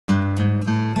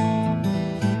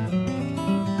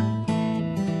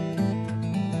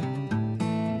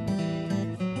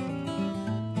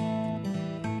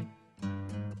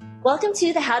Welcome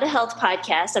to the How to Health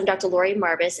podcast. I'm Dr. Lori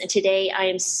Marbus, and today I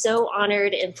am so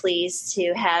honored and pleased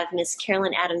to have Ms.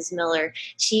 Carolyn Adams Miller.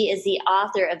 She is the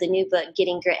author of the new book,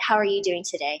 Getting Grit. How are you doing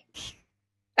today?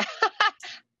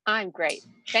 I'm great.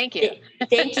 Thank you.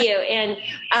 Thank you. And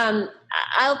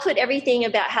I'll put everything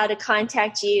about how to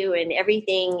contact you and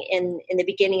everything in the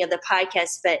beginning of the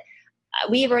podcast, but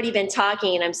we have already been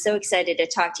talking, and I'm so excited to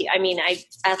talk to you. I mean,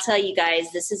 I'll tell you guys,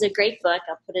 this is a great book.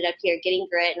 I'll put it up here, Getting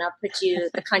Grit, and I'll put you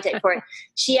the contact for it.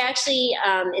 She actually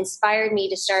inspired me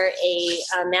to start a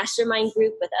mastermind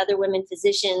group with other women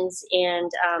physicians, and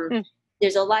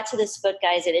there's a lot to this book,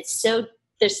 guys, and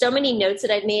there's so many notes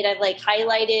that I've made. I've like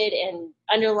highlighted and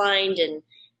underlined, and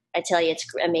I tell you, it's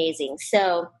amazing.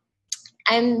 So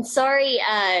I'm sorry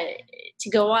to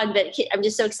go on, but I'm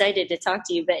just so excited to talk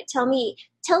to you. But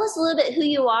tell us a little bit who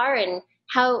you are and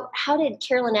how did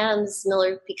Carolyn Adams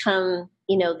Miller become,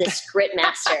 this grit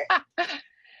master?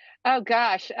 Oh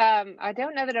gosh, I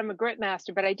don't know that I'm a grit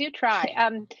master, but I do try.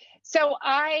 So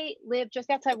I live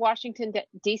just outside Washington,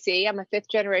 D.C. I'm a fifth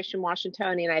generation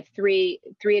Washingtonian. I have three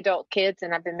adult kids,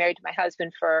 and I've been married to my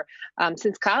husband for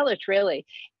since college, really.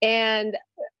 And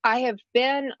I have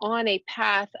been on a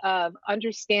path of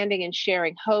understanding and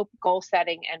sharing hope, goal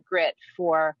setting, and grit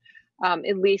for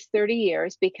at least 30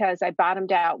 years, because I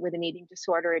bottomed out with an eating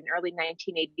disorder in early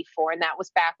 1984. And that was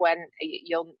back when,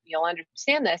 you'll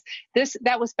understand this,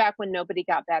 that was back when nobody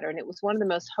got better. And it was one of the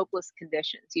most hopeless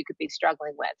conditions you could be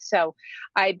struggling with. So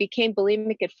I became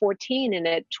bulimic at 14, and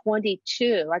at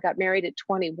 22, I got married at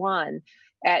 21.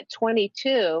 At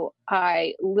 22,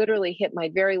 I literally hit my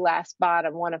very last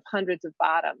bottom, one of hundreds of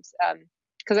bottoms,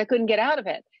 because I couldn't get out of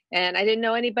it. And I didn't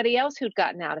know anybody else who'd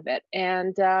gotten out of it.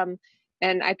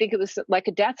 And I think it was like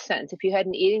a death sentence. If you had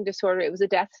an eating disorder, it was a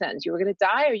death sentence. You were going to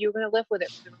die, or you were going to live with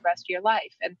it for the rest of your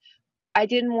life. And I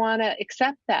didn't want to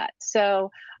accept that.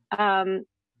 So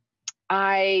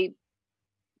I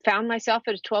found myself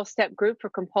at a 12-step group for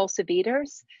compulsive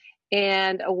eaters.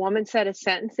 And a woman said a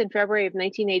sentence in February of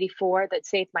 1984 that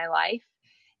saved my life.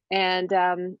 And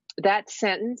that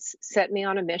sentence set me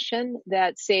on a mission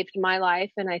that saved my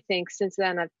life. And I think since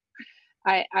then,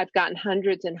 I've gotten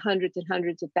hundreds and hundreds and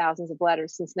hundreds of thousands of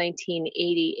letters since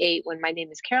 1988, when My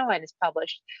Name is Caroline is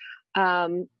published.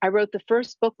 I wrote the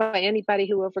first book by anybody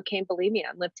who overcame bulimia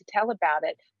and lived to tell about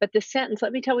it. But the sentence,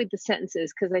 let me tell you the sentence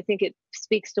is, because I think it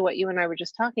speaks to what you and I were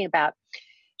just talking about.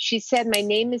 She said, "My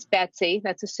name is Betsy."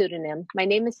 That's a pseudonym. "My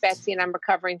name is Betsy, and I'm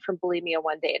recovering from bulimia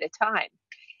one day at a time."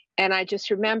 And I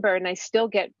just remember, and I still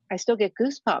get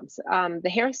goosebumps. The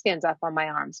hair stands up on my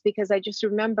arms, because I just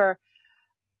remember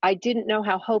I didn't know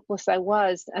how hopeless I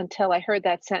was until I heard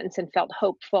that sentence and felt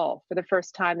hopeful for the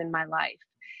first time in my life.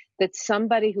 That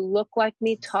somebody who looked like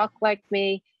me, talked like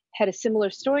me, had a similar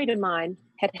story to mine,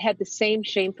 had the same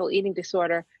shameful eating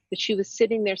disorder, that she was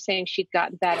sitting there saying she'd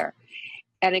gotten better.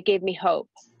 And it gave me hope.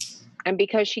 And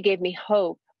because she gave me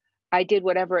hope, I did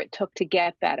whatever it took to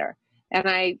get better. And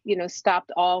I,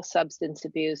 stopped all substance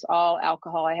abuse, all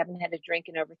alcohol. I haven't had a drink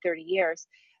in over 30 years.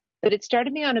 But it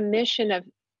started me on a mission of,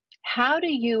 how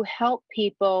do you help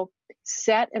people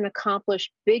set and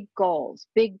accomplish big goals,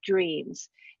 big dreams,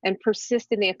 and persist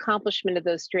in the accomplishment of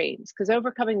those dreams? Because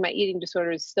overcoming my eating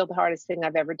disorder is still the hardest thing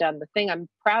I've ever done. The thing I'm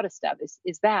proudest of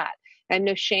is that. I have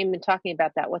no shame in talking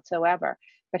about that whatsoever.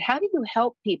 But how do you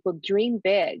help people dream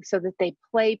big so that they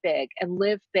play big and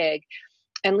live big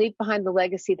and leave behind the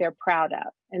legacy they're proud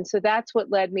of? And so that's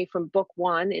what led me from book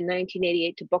 1 in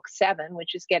 1988 to book 7,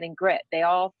 which is Getting Grit. They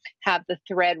all have the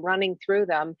thread running through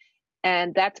them.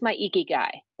 And that's my ikigai.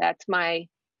 That's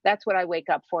what I wake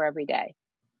up for every day.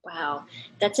 Wow.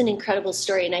 That's an incredible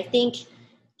story. And I think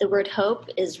the word hope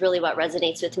is really what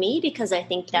resonates with me, because I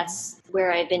think that's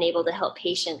where I've been able to help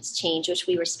patients change, which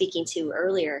we were speaking to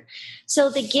earlier. So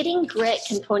the Getting Grit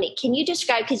component, can you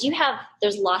describe, because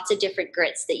there's lots of different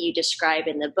grits that you describe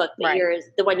in the book, but right.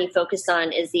 the one you focus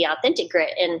on is the authentic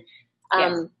grit. And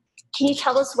Yes. Can you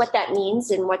tell us what that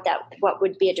means and what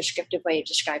would be a descriptive way of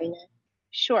describing that?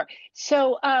 Sure.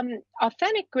 So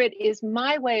authentic grit is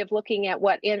my way of looking at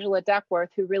what Angela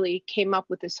Duckworth, who really came up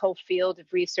with this whole field of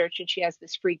research, and she has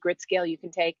this free grit scale you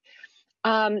can take.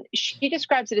 She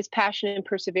describes it as passion and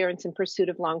perseverance in pursuit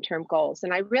of long-term goals.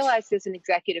 And I realized as an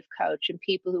executive coach and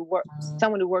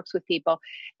someone who works with people,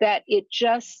 that it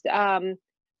just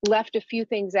left a few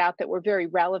things out that were very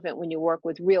relevant when you work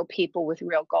with real people with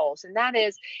real goals. And that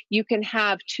is, you can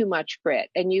have too much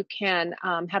grit, and you can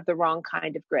have the wrong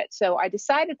kind of grit. So I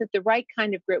decided that the right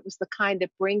kind of grit was the kind that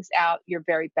brings out your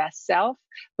very best self,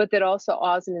 but that also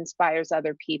awes and inspires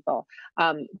other people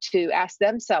to ask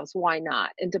themselves, why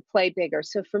not? And to play bigger.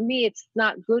 So for me, it's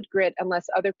not good grit unless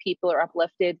other people are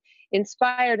uplifted,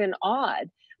 inspired, and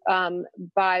awed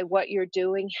by what you're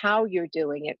doing, how you're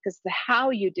doing it, because the how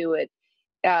you do it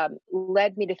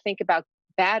led me to think about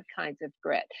bad kinds of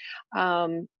grit.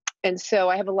 And so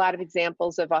I have a lot of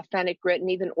examples of authentic grit and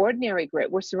even ordinary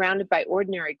grit. We're surrounded by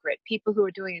ordinary grit, people who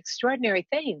are doing extraordinary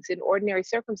things in ordinary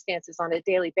circumstances on a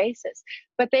daily basis,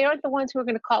 but they aren't the ones who are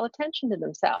going to call attention to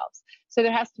themselves. So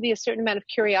there has to be a certain amount of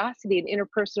curiosity in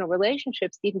interpersonal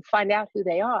relationships to even find out who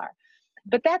they are.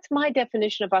 But that's my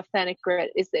definition of authentic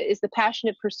grit, is the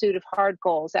passionate pursuit of hard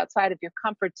goals outside of your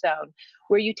comfort zone,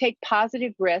 where you take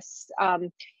positive risks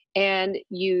and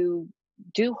you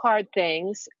do hard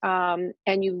things and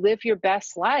you live your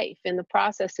best life in the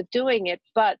process of doing it.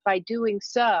 But by doing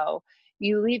so,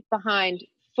 you leave behind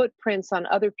footprints on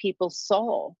other people's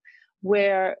soul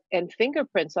and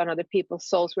fingerprints on other people's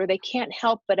souls, where they can't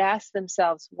help but ask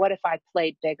themselves, what if I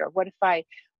played bigger? What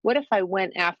if I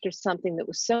went after something that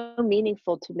was so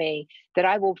meaningful to me that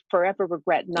I will forever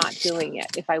regret not doing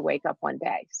it if I wake up one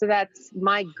day? So that's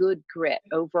my good grit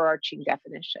overarching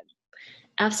definition.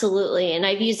 Absolutely. And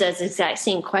I've used those exact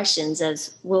same questions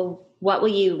as, well, what will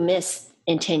you miss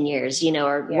in 10 years,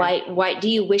 or why do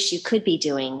you wish you could be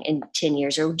doing in 10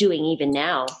 years or doing even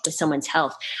now with someone's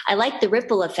health? I like the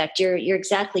ripple effect. You're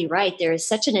exactly right. There is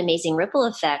such an amazing ripple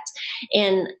effect.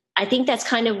 And I think that's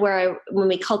kind of where when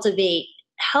we cultivate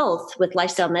health with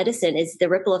lifestyle medicine, is the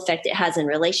ripple effect it has in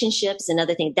relationships and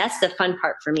other things. That's the fun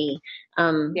part for me.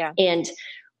 And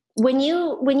when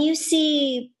you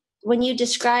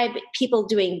describe people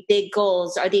doing big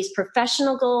goals, are these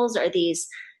professional goals? Are these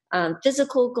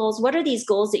physical goals? What are these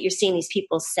goals that you're seeing these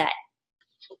people set?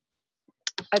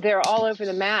 They're all over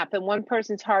the map, and one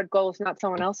person's hard goal is not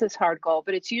someone else's hard goal,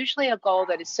 but it's usually a goal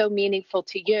that is so meaningful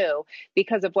to you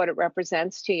because of what it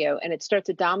represents to you. And it starts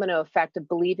a domino effect of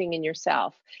believing in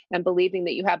yourself and believing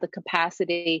that you have the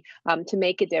capacity to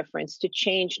make a difference, to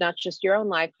change not just your own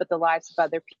life, but the lives of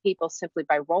other people simply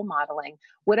by role modeling,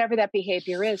 whatever that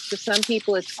behavior is. For some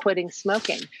people, it's quitting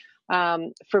smoking.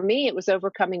 For me, it was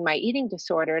overcoming my eating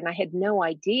disorder, and I had no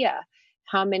idea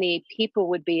how many people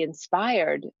would be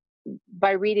inspired by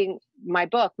reading my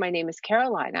book. My name is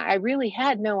Caroline. I really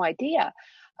had no idea.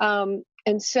 And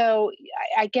so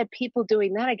I get people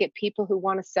doing that. I get people who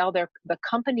want to sell the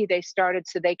company they started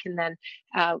so they can then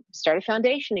start a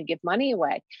foundation and give money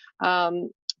away.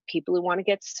 People who want to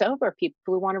get sober, people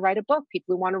who want to write a book,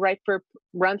 people who want to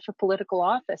run for political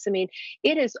office. I mean,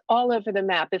 it is all over the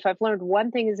map. If I've learned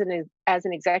one thing as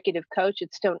an executive coach,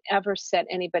 it's don't ever set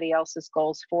anybody else's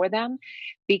goals for them,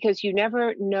 because you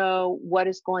never know what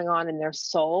is going on in their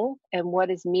soul and what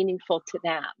is meaningful to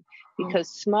them, because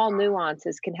small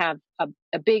nuances can have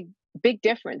a big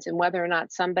difference in whether or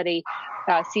not somebody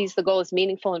sees the goal as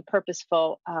meaningful and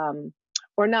purposeful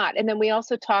or not. And then we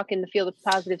also talk in the field of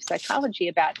positive psychology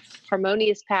about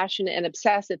harmonious passion and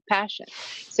obsessive passion.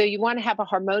 So you want to have a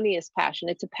harmonious passion.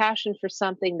 It's a passion for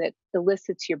something that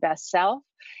elicits your best self.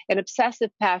 An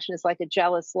obsessive passion is like a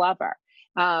jealous lover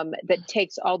that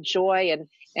takes all joy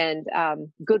and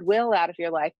goodwill out of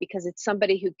your life, because it's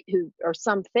somebody who or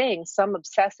something, some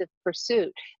obsessive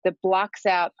pursuit that blocks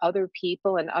out other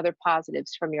people and other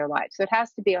positives from your life. So it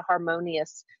has to be a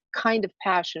harmonious kind of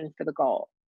passion for the goal.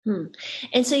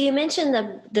 And so you mentioned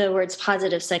the words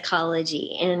positive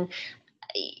psychology, and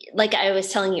like I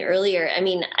was telling you earlier, I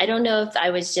mean, I don't know if I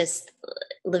was just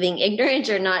living ignorant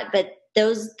or not, but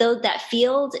that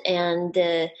field and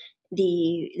the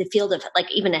field of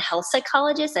like even a health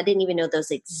psychologist, I didn't even know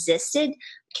those existed.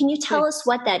 Can you tell us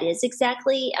what that is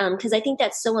exactly? Because I think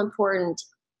that's so important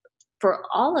for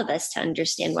all of us to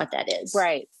understand what that is.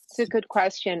 Right. It's a good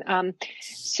question.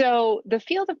 So the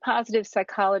field of positive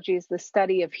psychology is the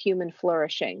study of human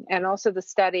flourishing, and also the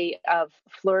study of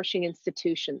flourishing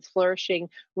institutions, flourishing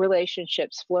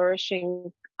relationships,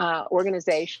 flourishing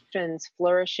organizations,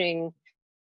 flourishing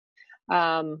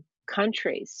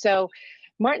countries. So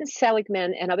Martin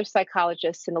Seligman and other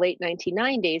psychologists in the late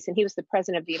 1990s, and he was the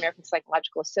president of the American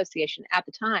Psychological Association at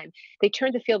the time, they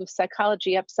turned the field of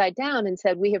psychology upside down and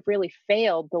said, we have really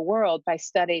failed the world by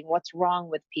studying what's wrong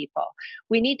with people.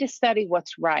 We need to study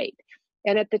what's right.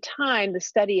 And at the time, the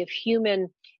study of human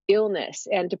illness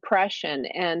and depression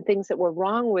and things that were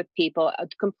wrong with people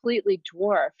completely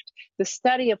dwarfed the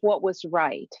study of what was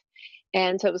right.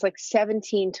 And so it was like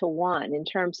 17-1 in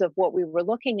terms of what we were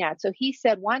looking at. So he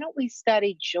said, why don't we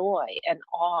study joy and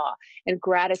awe and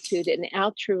gratitude and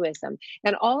altruism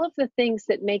and all of the things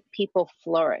that make people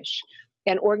flourish?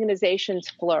 and organizations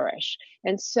flourish.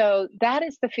 And so that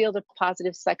is the field of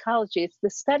positive psychology. It's the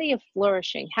study of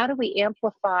flourishing. How do we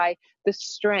amplify the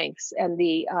strengths and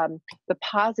the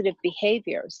positive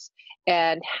behaviors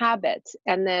and habits,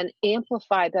 and then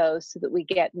amplify those so that we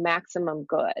get maximum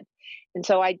good? And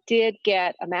so I did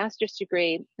get a master's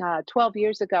degree 12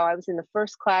 years ago. I was in the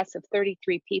first class of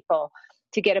 33 people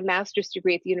to get a master's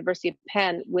degree at the University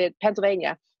of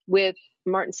Pennsylvania with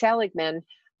Martin Seligman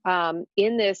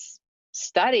in this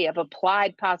study of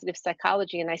applied positive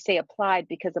psychology. And I say applied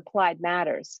because applied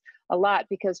matters a lot,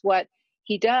 because what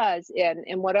he does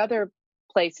and what other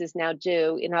places now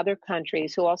do in other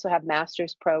countries who also have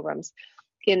master's programs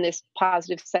in this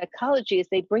positive psychology is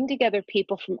they bring together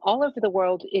people from all over the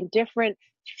world in different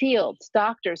fields: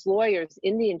 doctors, lawyers,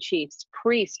 Indian chiefs,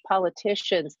 priests,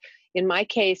 politicians, in my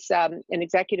case, an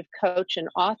executive coach, an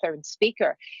author, and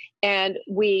speaker. And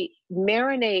we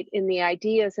marinate in the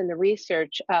ideas and the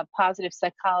research of positive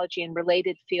psychology and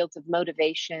related fields of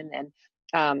motivation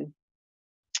and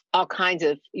all kinds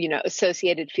of,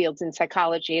 associated fields in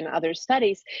psychology and other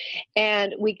studies.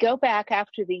 And we go back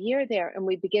after the year there and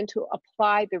we begin to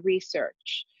apply the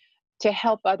research to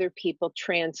help other people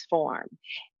transform.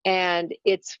 And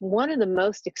it's one of the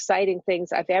most exciting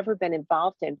things I've ever been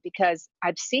involved in, because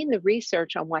I've seen the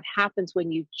research on what happens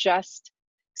when you just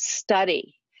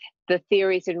study the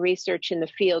theories and research in the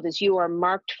field. Is you are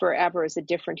marked forever as a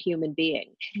different human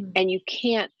being. Mm. And you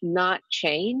can't not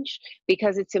change,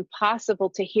 because it's impossible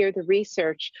to hear the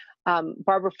research.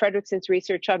 Barbara Fredrickson's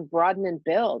research on broaden and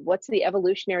build. What's the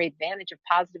evolutionary advantage of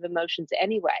positive emotions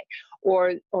anyway?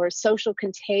 Or social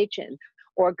contagion.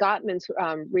 Or Gottman's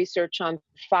research on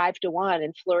 5-to-1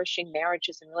 and flourishing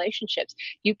marriages and relationships.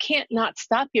 You can't not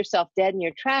stop yourself dead in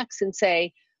your tracks and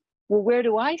say, well, where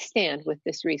do I stand with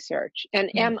this research? And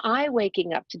am I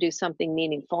waking up to do something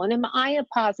meaningful? And am I a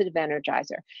positive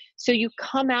energizer? So you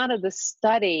come out of the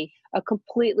study a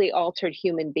completely altered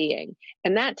human being.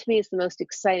 And that to me is the most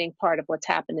exciting part of what's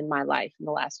happened in my life in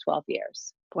the last 12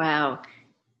 years. Wow.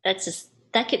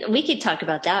 We could talk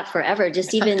about that forever.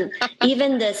 Just even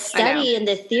the study and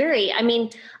the theory. I mean,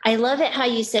 I love it how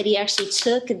you said you actually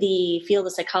took the field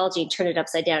of psychology and turned it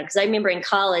upside down. Because I remember in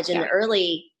college in the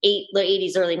late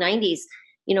 80s, early 90s,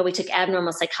 we took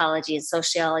abnormal psychology and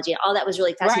sociology. All that was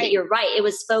really fascinating. Right. You're right. It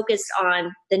was focused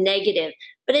on the negative.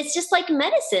 But it's just like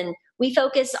medicine. We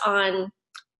focus on,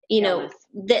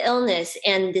 the illness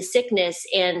and the sickness,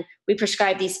 and we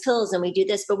prescribe these pills and we do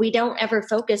this, but we don't ever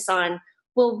focus on,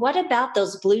 well, what about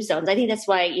those blue zones? I think that's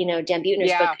why, Dan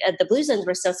Buettner's book, The Blue Zones,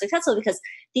 were so successful, because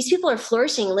these people are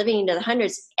flourishing, living into the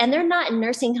hundreds, and they're not in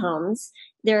nursing homes.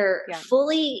 They're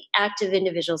fully active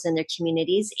individuals in their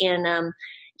communities. And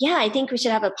I think we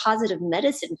should have a positive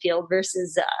medicine field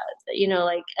versus,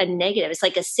 like a negative. It's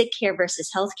like a sick care versus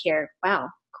healthcare. Wow.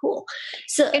 Cool.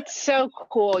 So it's so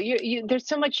cool. There's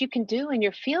so much you can do in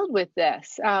your field with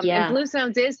this. And Blue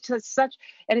Zones is such,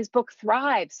 and his book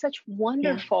Thrive, such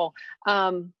wonderful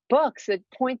books that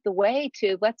point the way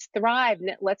to let's thrive,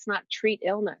 let's not treat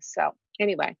illness. So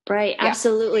anyway. Right. Yeah.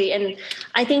 Absolutely. And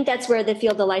I think that's where the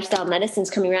field of lifestyle medicine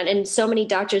is coming around. And so many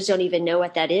doctors don't even know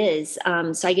what that is.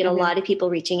 So I get a lot of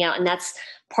people reaching out, and that's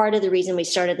part of the reason we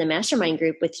started the mastermind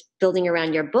group with building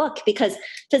around your book, because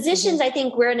physicians, I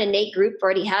think we're an innate group,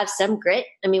 already have some grit.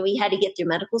 I mean, we had to get through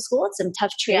medical school. It's some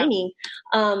tough training,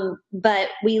 but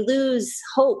we lose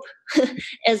hope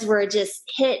as we're just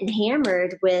hit and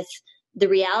hammered with the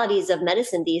realities of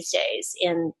medicine these days,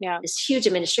 and this huge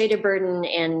administrative burden.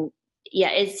 And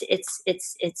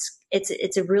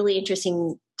it's a really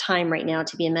interesting time right now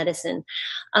to be in medicine.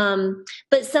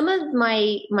 But some of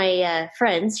my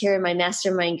friends here in my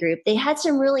mastermind group, they had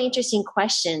some really interesting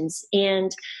questions.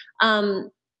 And,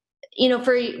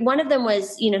 for one of them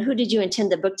was, who did you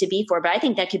intend the book to be for? But I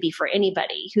think that could be for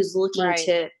anybody who's looking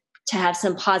to have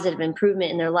some positive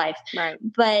improvement in their life. Right.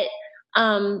 But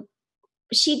one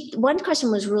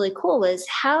question was really cool, was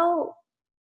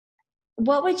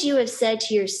what would you have said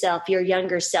to yourself, your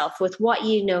younger self, with what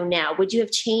you know now? Would you have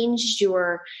changed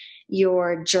your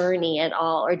journey at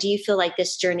all? Or do you feel like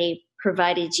this journey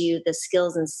provided you the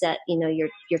skills and set,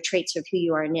 your traits of who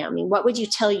you are now? I mean, what would you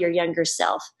tell your younger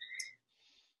self?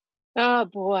 Oh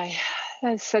boy,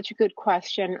 that's such a good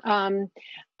question.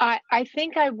 I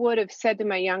think I would have said to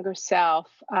my younger self,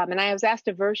 and I was asked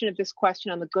a version of this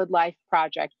question on the Good Life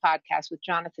Project podcast with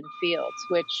Jonathan Fields,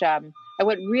 which I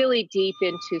went really deep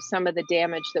into some of the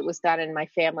damage that was done in my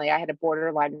family. I had a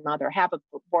borderline mother, have a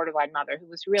borderline mother who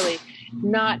was really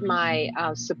not my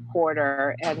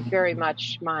supporter and very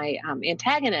much my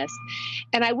antagonist.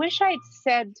 And I wish I'd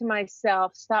said to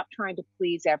myself, stop trying to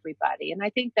please everybody. And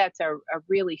I think that's a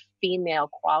really female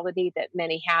quality that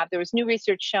many have. There was new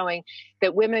research showing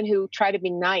that women who try to be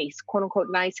nice, quote unquote,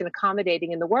 nice and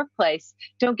accommodating in the workplace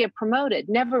don't get promoted,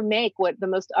 never make what the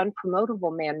most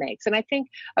unpromotable man makes. And I think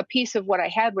a piece of what I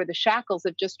had were the shackles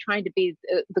of just trying to be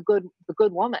the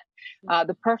good woman,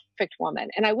 the perfect woman.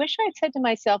 And I wish I'd said to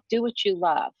myself, do what you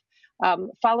love,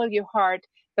 follow your heart,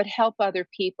 but help other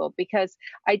people, because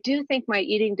I do think my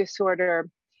eating disorder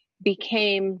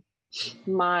became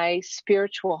my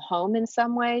spiritual home in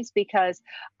some ways, because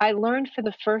I learned for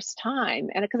the first time,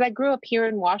 and because I grew up here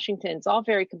in Washington, it's all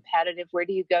very competitive. Where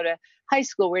do you go to high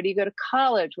school? Where do you go to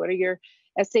college? What are your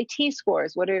SAT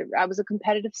scores? I was a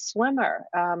competitive swimmer.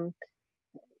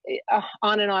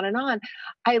 On and on and on.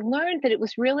 I learned that it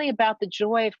was really about the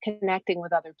joy of connecting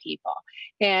with other people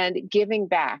and giving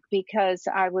back, because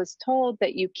I was told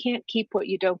that you can't keep what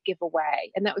you don't give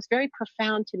away. And that was very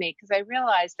profound to me, because I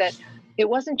realized that it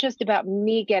wasn't just about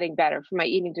me getting better from my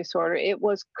eating disorder. It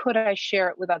was, could I share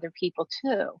it with other people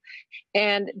too?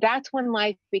 And that's when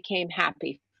life became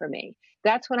happy for me.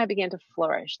 That's when I began to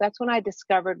flourish. That's when I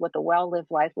discovered what the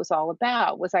well-lived life was all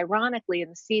about, was ironically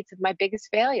in the seeds of my biggest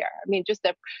failure. I mean, just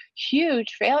a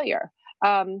huge failure,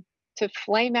 to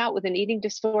flame out with an eating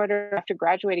disorder after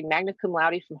graduating magna cum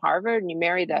laude from Harvard, and you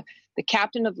marry the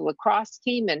captain of the lacrosse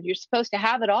team, and you're supposed to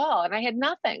have it all. And I had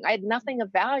nothing. I had nothing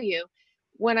of value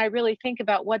when I really think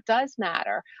about what does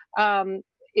matter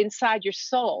inside your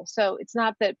soul. So it's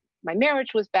not that my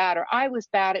marriage was bad or I was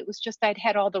bad. It was just I'd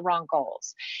had all the wrong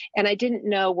goals. And I didn't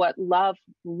know what love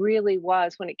really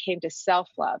was when it came to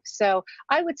self-love. So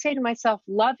I would say to myself,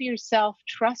 love yourself,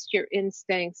 trust your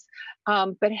instincts,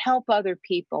 but help other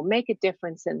people, make a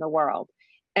difference in the world.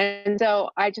 And so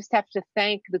I just have to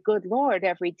thank the good Lord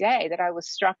every day that I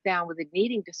was struck down with an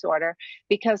eating disorder,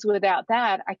 because without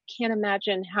that, I can't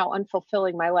imagine how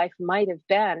unfulfilling my life might have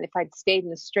been if I'd stayed in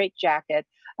the straitjacket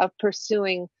of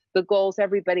pursuing the goals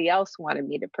everybody else wanted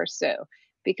me to pursue,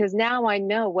 because now I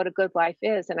know what a good life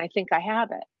is, and I think I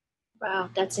have it. Wow,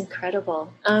 that's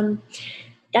incredible.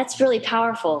 That's really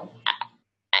powerful.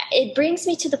 It brings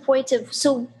me to the point of,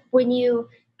 so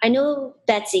I know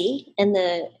Betsy in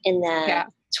the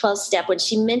 12 step, when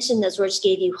she mentioned those words,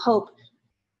 gave you hope,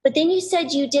 but then you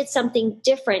said you did something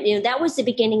different. That was the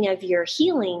beginning of your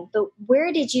healing, but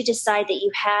where did you decide that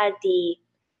you had the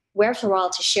wherewithal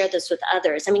to share this with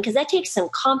others? I mean, because that takes some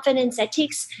confidence. That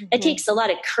takes a lot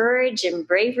of courage and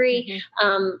bravery.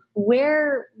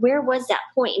 Where was that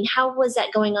point, and how was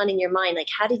that going on in your mind? Like,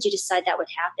 how did you decide that would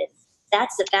happen?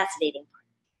 That's the fascinating part.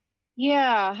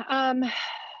 Yeah.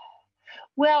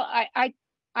 Well,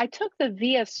 I took the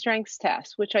VIA strengths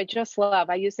test, which I just love.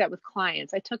 I use that with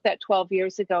clients. I took that 12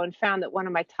 years ago and found that one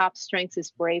of my top strengths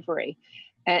is bravery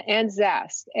and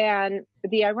zest. And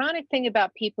the ironic thing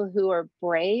about people who are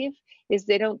brave is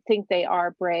they don't think they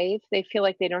are brave. They feel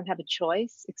like they don't have a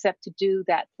choice except to do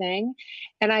that thing.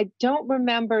 And I don't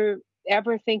remember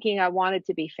ever thinking I wanted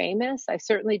to be famous. I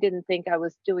certainly didn't think I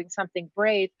was doing something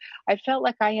brave. I felt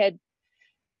like I had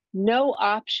no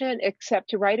option except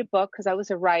to write a book, because I was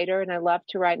a writer and I love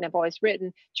to write and I've always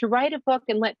written, to write a book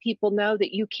and let people know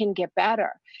that you can get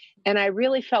better. And I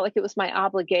really felt like it was my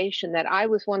obligation, that I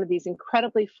was one of these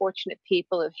incredibly fortunate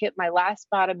people who hit my last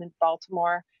bottom in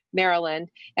Baltimore, Maryland,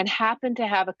 and happened to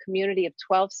have a community of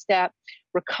 12-step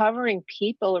recovering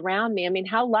people around me. I mean,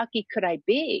 how lucky could I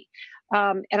be?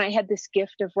 And I had this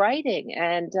gift of writing,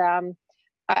 and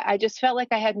I just felt like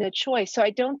I had no choice. So I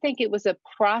don't think it was a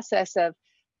process of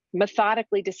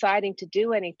methodically deciding to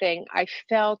do anything. I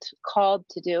felt called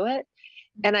to do it.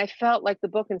 And I felt like the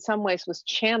book in some ways was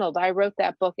channeled. I wrote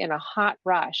that book in a hot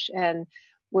rush and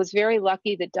was very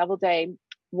lucky that Doubleday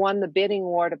won the bidding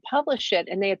war to publish it.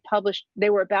 And they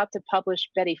were about to publish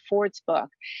Betty Ford's book.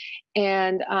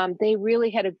 And they really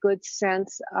had a good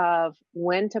sense of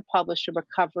when to publish a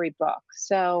recovery book.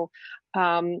 So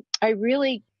I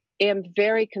really am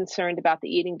very concerned about the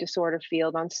eating disorder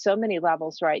field on so many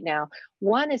levels right now.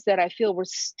 One is that I feel we're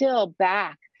still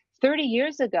back 30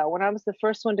 years ago when I was the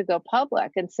first one to go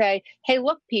public and say, hey,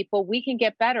 look, people, we can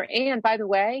get better. And by the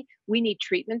way, we need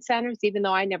treatment centers. Even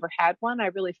though I never had one, I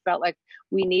really felt like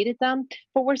we needed them.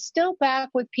 But we're still back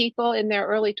with people in their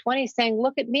early 20s saying,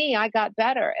 look at me, I got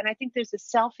better. And I think there's a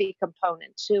selfie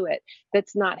component to it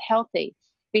that's not healthy.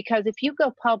 because if you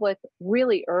go public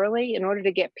really early in order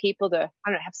to get people to, I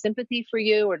don't know, have sympathy for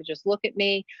you or to just look at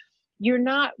me, you're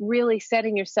not really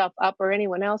setting yourself up or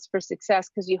anyone else for success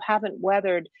because you haven't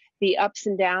weathered the ups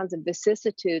and downs and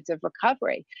vicissitudes of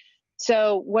recovery.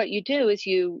 So what you do is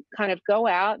you kind of go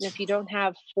out, and if you don't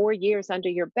have 4 years under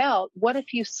your belt, what if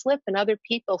you slip and other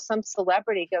people, some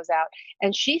celebrity goes out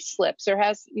and she slips or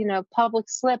has, public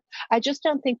slip? I just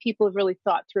don't think people have really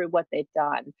thought through what they've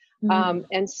done.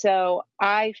 And so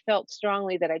I felt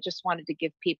strongly that I just wanted to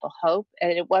give people hope,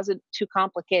 and it wasn't too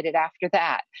complicated after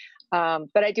that.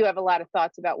 But I do have a lot of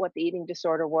thoughts about what the eating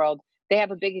disorder world, they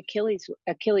have a big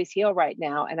Achilles heel right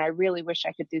now, and I really wish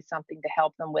I could do something to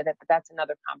help them with it, but that's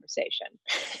another conversation.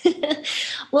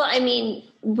 Well, I mean,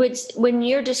 when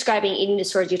you're describing eating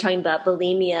disorders, you're talking about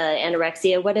bulimia,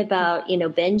 anorexia. What about,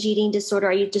 binge eating disorder?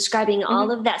 Are you describing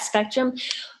all of that spectrum?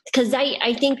 Because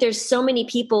I think there's so many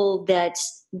people that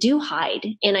do hide.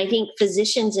 And I think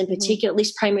physicians in particular, at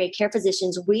least primary care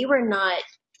physicians, we were not,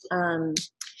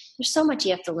 there's so much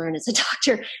you have to learn as a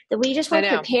doctor that we just weren't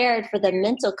prepared for the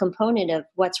mental component of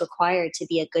what's required to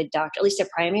be a good doctor, at least a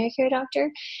primary care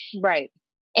doctor. Right.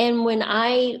 And when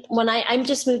I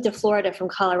just moved to Florida from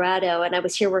Colorado, and I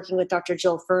was here working with Dr.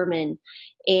 Joel Furman,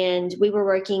 and we were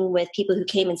working with people who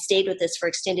came and stayed with us for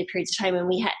extended periods of time. And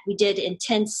we did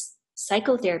intense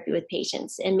psychotherapy with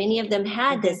patients, and many of them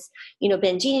had this,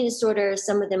 binge eating disorder.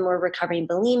 Some of them were recovering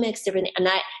bulimics, and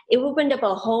it opened up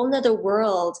a whole nother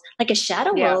world, like a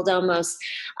shadow world almost.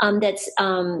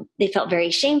 They felt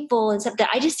very shameful and stuff that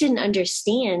I just didn't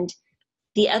understand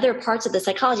the other parts of the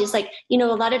psychology. It's like, a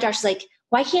lot of doctors like,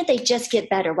 why can't they just get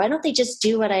better? Why don't they just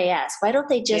do what I ask? Why don't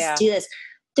they just do this?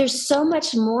 There's so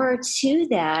much more to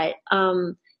that.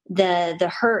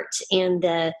 The hurt and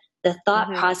the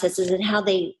thought processes and how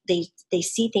they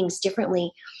see things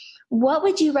differently. What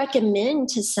would you recommend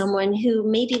to someone who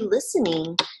may be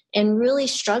listening and really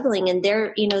struggling, and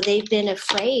they've been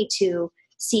afraid to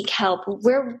seek help?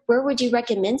 Where would you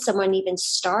recommend someone even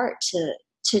start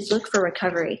to look for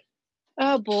recovery?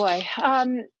 Oh boy.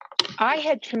 I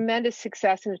had tremendous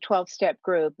success in a 12-step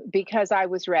group because I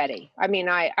was ready. I mean,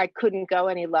 I couldn't go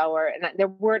any lower, and there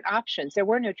weren't options. There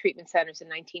were no treatment centers in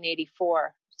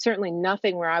 1984. Certainly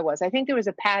nothing where I was. I think there was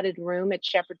a padded room at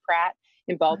Sheppard Pratt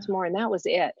in Baltimore, and that was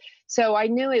it. So I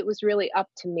knew it was really up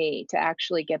to me to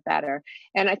actually get better.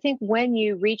 And I think when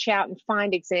you reach out and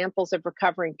find examples of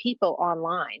recovering people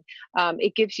online,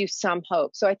 it gives you some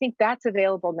hope. So I think that's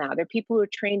available now. There are people who are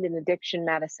trained in addiction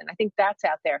medicine. I think that's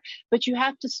out there. But you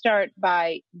have to start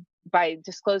by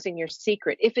disclosing your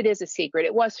secret. If it is a secret,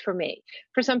 it was for me.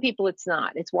 For some people, it's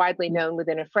not. It's widely known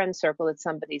within a friend circle that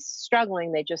somebody's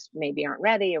struggling. They just maybe aren't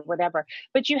ready or whatever.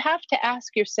 But you have to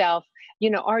ask yourself,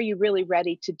 are you really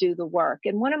ready to do the work?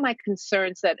 And one of my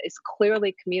concerns that is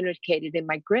clearly communicated in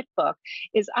my Grit book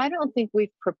is I don't think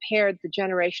we've prepared the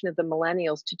generation of the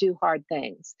millennials to do hard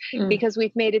things because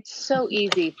we've made it so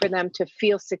easy for them to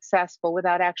feel successful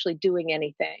without actually doing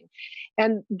anything.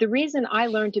 And the reason I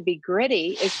learned to be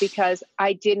gritty is because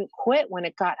I didn't quit when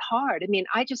it got hard. I mean,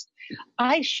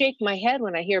 I shake my head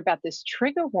when I hear about this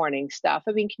trigger warning stuff.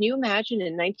 I mean, can you imagine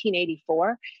in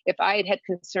 1984 if I had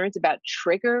concerns about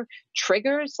triggers?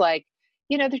 Like,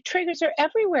 the triggers are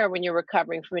everywhere when you're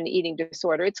recovering from an eating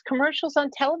disorder. It's commercials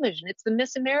on television. It's the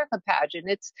Miss America pageant.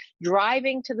 It's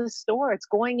driving to the store. It's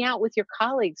going out with your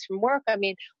colleagues from work. I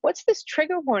mean, what's this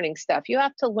trigger warning stuff? You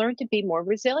have to learn to be more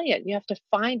resilient. You have to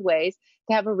find ways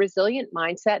to have a resilient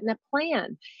mindset and a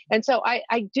plan. And so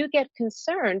I do get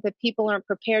concerned that people aren't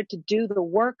prepared to do the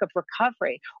work of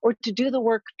recovery or to do the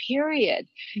work, period,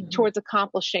 towards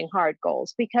accomplishing hard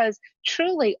goals, because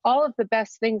truly all of the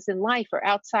best things in life are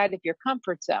outside of your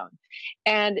comfort zone.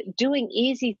 And doing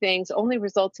easy things only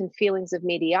results in feelings of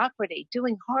mediocrity.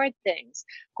 Doing hard things,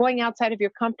 going outside of your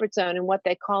comfort zone and what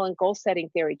they call in goal setting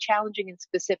theory, challenging and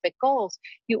specific goals,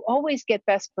 you always get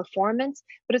best performance,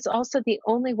 but it's also the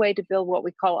only way to build what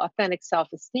we call authentic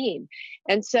self-esteem.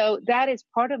 And so that is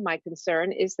part of my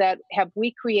concern, is that have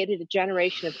we created a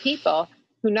generation of people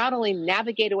who not only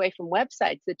navigate away from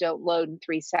websites that don't load in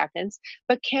 3 seconds,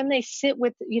 but can they sit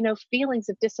with, feelings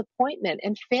of disappointment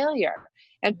and failure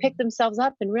and pick themselves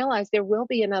up and realize there will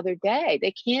be another day.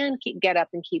 They can get up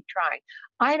and keep trying.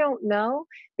 I don't know,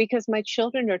 because my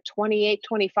children are 28,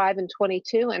 25, and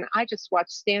 22, and I just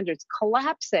watch standards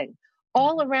collapsing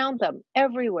all around them,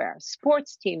 everywhere,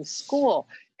 sports teams, school,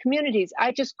 communities.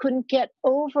 I just couldn't get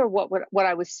over what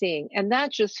I was seeing. And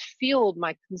that just fueled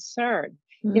my concern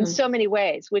in so many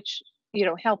ways, which,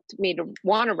 helped me to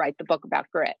want to write the book about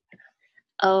grit.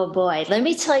 Oh boy, let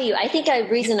me tell you, I think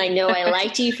reason I know I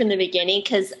liked you from the beginning,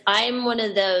 because I'm one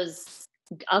of those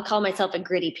I'll call myself a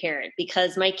gritty parent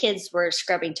because my kids were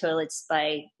scrubbing toilets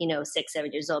by, 6,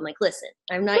 7 years old. I'm like, listen,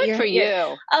 I'm not Good for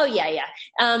you. Oh yeah. Yeah.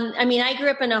 I mean, I grew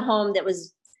up in a home that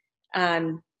was,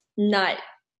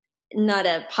 not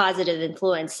a positive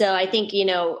influence. So I think,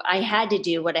 I had to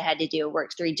do what I had to do,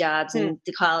 work 3 jobs and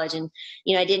to college. And,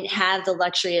 I didn't have the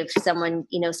luxury of someone,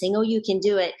 saying, oh, you can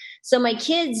do it. So my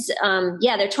kids,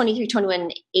 they're 23,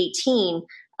 21, 18.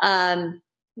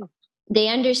 They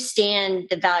understand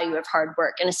the value of hard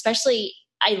work. And especially,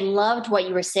 I loved what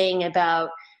you were saying about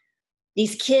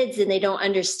these kids, and they don't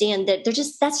understand that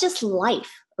that's just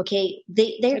life. Okay.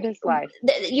 It is life.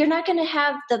 You're not going to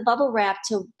have the bubble wrap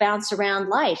to bounce around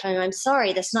life. I'm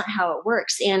sorry. That's not how it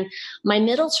works. And my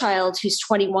middle child, who's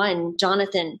 21,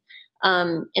 Jonathan,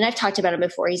 and I've talked about him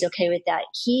before. He's okay with that.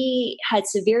 He had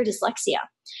severe dyslexia.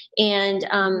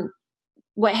 And,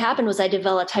 what happened was I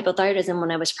developed hypothyroidism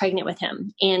when I was pregnant with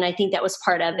him. And I think that was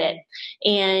part of it.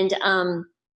 And,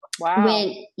 wow.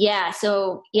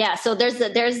 So there's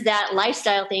that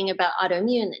lifestyle thing about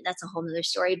autoimmune. That's a whole nother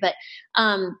story. But,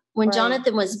 when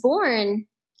Jonathan was born,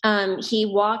 he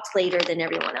walked later than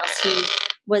everyone else. He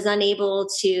was unable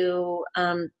to,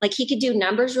 he could do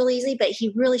numbers really easily, but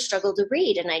he really struggled to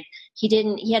read. And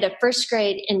he had a first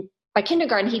grade, and by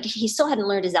kindergarten, he still hadn't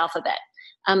learned his alphabet.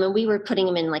 And we were putting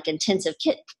him in intensive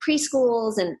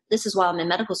preschools. And this is while I'm in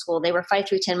medical school. They were 5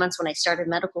 through 10 months when I started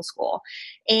medical school.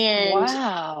 And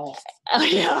wow. Oh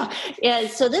yeah. Yeah.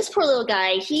 So this poor little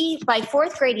guy, by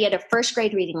 4th grade, he had a first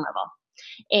grade reading level.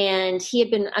 And he had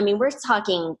been, we're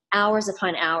talking hours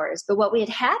upon hours. But what had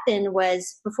happened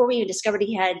was, before we even discovered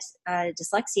he had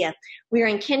dyslexia, we were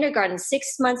in kindergarten,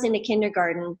 6 months into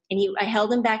kindergarten, and I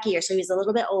held him back a year. So he was a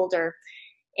little bit older.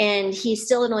 And he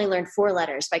still had only learned 4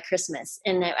 letters by Christmas.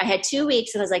 And I had 2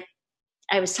 weeks, and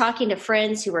I was talking to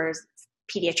friends who were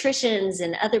pediatricians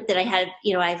and other that I had,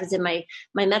 I was in my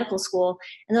medical school,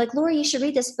 and they're like, Lori, you should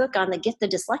read this book on the gift of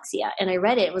dyslexia. And I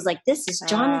read it. It was like, this is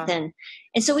Jonathan.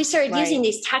 And so we started using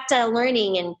these tactile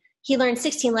learning, and he learned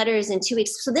 16 letters in 2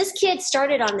 weeks. So this kid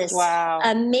started on this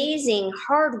amazing,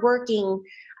 hardworking,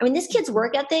 this kid's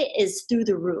work ethic is through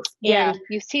the roof. Yeah,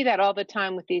 you see that all the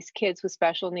time with these kids with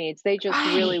special needs. They just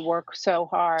really work so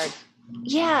hard.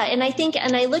 Yeah, and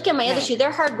I look at my other two. They're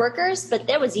hard workers, but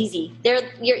that was easy. They're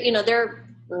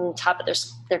top of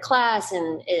their class,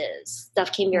 and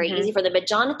stuff came very easy for them. But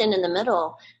Jonathan in the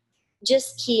middle,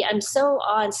 I'm so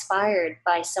awe-inspired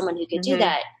by someone who could do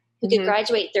that, who could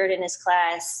graduate 3rd in his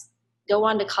class, go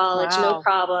on to college, no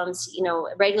problems.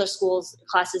 Regular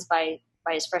classes by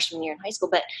his freshman year in high school.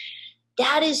 But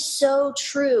that is so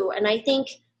true. And I think,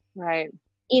 and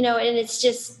it's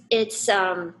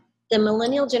the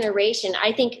millennial generation.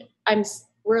 I think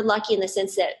we're lucky in the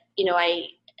sense that,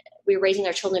 we're raising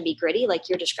our children to be gritty, like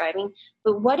you're describing.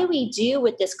 But what do we do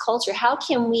with this culture? How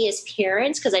can we as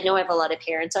parents, because I know I have a lot of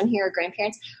parents on here, or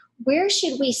grandparents, where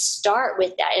should we start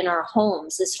with that in our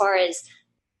homes as far as,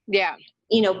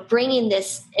 bringing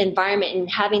this environment and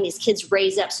having these kids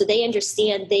raise up so they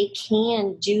understand they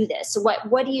can do this? So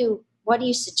what do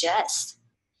you suggest?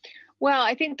 Well,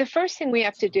 I think the first thing we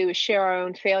have to do is share our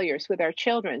own failures with our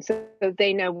children so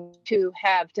they know to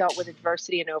have dealt with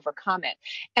adversity and overcome it.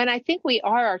 And I think we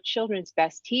are our children's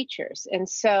best teachers. And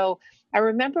so I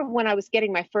remember when I was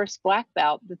getting my first black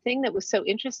belt, the thing that was so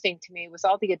interesting to me was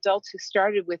all the adults who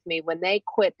started with me, when they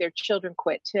quit, their children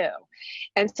quit too.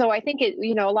 And so I think a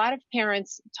lot of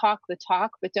parents talk the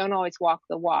talk, but don't always walk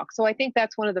the walk. So I think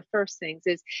that's one of the first things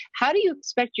is, how do you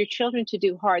expect your children to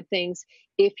do hard things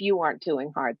if you aren't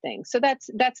doing hard things? So that's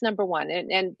number one.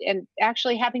 And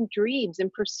actually having dreams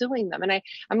and pursuing them. And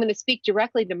I'm going to speak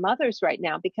directly to mothers right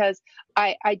now, because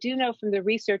I do know from the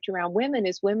research around women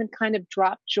is women kind of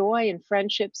drop joy and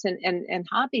friendships and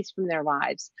hobbies from their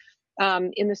lives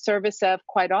in the service of,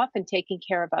 quite often, taking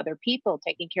care of other people,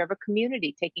 taking care of a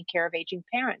community, taking care of aging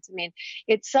parents.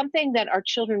 It's something that our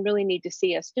children really need to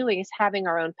see us doing, is having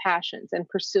our own passions and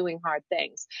pursuing hard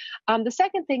things. The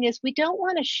second thing is, we don't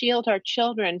want to shield our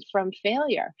children from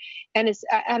failure. And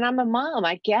I'm a mom,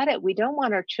 I get it. We don't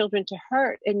want our children to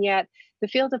hurt. And yet the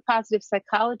field of positive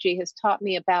psychology has taught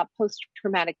me about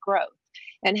post-traumatic growth,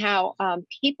 and how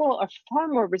people are far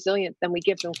more resilient than we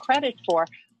give them credit for.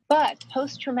 But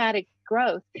post-traumatic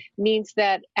growth means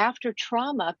that after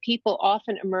trauma, people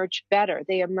often emerge better.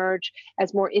 They emerge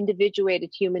as more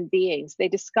individuated human beings. They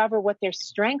discover what their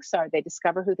strengths are. They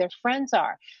discover who their friends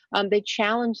are. They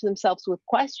challenge themselves with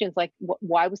questions like,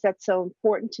 why was that so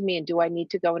important to me? And do I need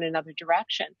to go in another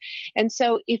direction? And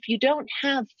so if you don't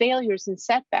have failures and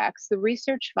setbacks, the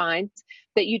research finds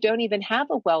that you don't even have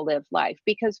a well-lived life,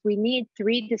 because we need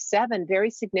 3 to 7 very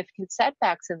significant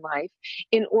setbacks in life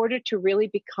in order to really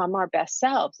become our best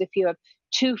selves. If you have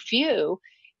too few,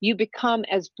 you become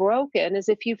as broken as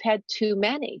if you've had too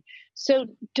many. So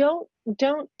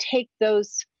don't take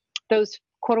those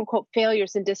quote unquote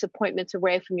failures and disappointments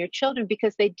away from your children,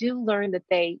 because they do learn that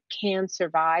they can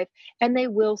survive and they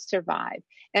will survive.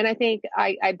 And I think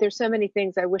there's so many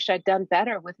things I wish I'd done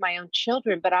better with my own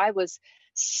children, but I was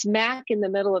smack in the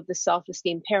middle of the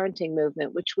self-esteem parenting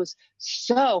movement, which was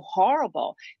so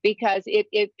horrible because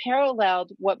it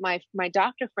paralleled what my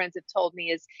doctor friends have told me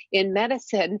is in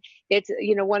medicine, it's,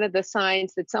 one of the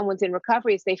signs that someone's in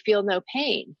recovery is they feel no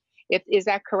pain. Is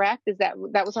that correct? Is that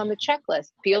was on the checklist?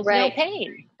 Feels right. no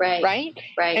pain. Right.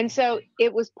 And so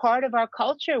it was part of our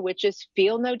culture, which is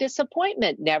feel no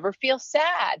disappointment, never feel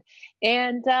sad.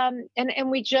 And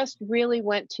we just really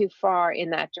went too far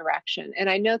in that direction. And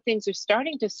I know things are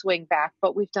starting to swing back,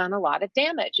 but we've done a lot of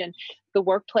damage. And the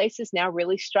workplace is now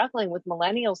really struggling with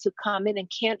millennials who come in and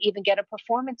can't even get a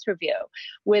performance review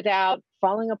without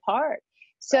falling apart.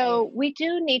 So we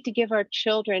do need to give our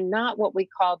children not what we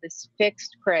call this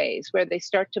fixed praise, where they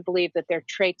start to believe that their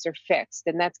traits are fixed.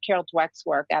 And that's Carol Dweck's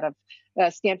work out of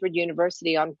Stanford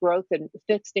University on growth and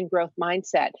fixed and growth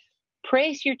mindset.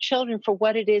 Praise your children for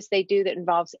what it is they do that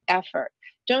involves effort.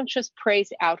 Don't just praise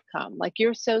outcome, like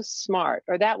you're so smart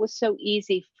or that was so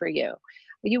easy for you.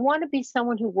 You want to be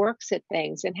someone who works at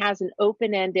things and has an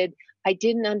open-ended, I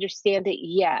didn't understand it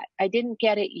yet, I didn't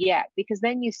get it yet, because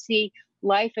then you see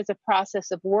life as a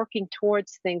process of working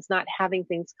towards things, not having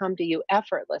things come to you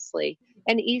effortlessly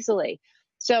and easily.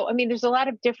 So, I mean, there's a lot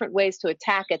of different ways to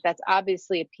attack it. That's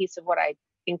obviously a piece of what I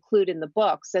include in the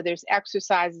book. So there's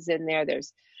exercises in there.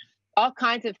 There's all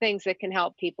kinds of things that can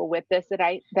help people with this that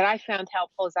I found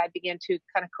helpful as I began to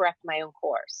kind of correct my own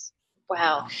course.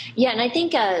 Wow. Yeah. And I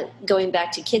think going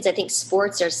back to kids, I think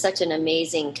sports are such an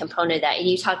amazing component of that. And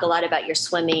you talk a lot about your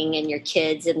swimming and your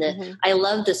kids and I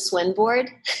love the swim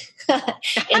board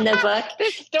in the book.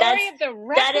 The story of the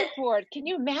record board. Can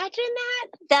you imagine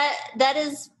that? That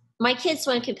is, my kids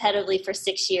swim competitively for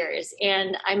 6 years.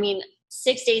 And I mean,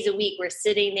 6 days a week we're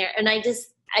sitting there and I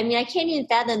can't even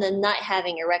fathom them not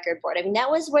having a record board. I mean,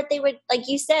 that was what they would, like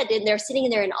you said, and they're sitting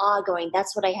there in awe going,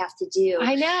 that's what I have to do.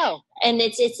 I know. And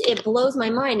it blows my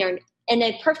mind. And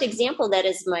a perfect example of that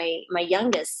is my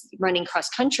youngest running cross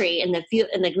country in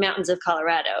the mountains of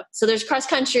Colorado. So there's cross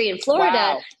country in Florida,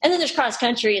 wow. And then there's cross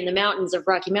country in the mountains of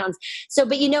Rocky Mountains. So,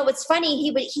 but what's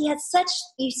funny, he had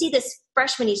you see this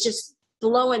freshman, he's just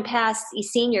blowing past these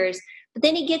seniors, but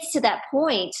then he gets to that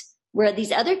point where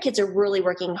these other kids are really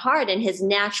working hard and his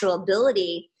natural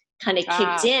ability kind of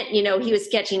kicked in. He was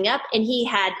catching up and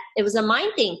it was a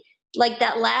mind thing. Like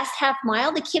that last half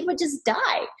mile, the kid would just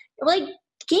die. Like,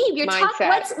 Gabe, you're talking,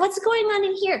 what's going on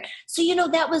in here? So,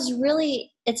 that was really,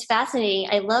 it's fascinating.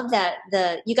 I love that.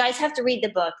 You guys have to read the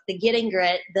book, The Getting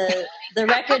Grit, the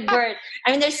record board.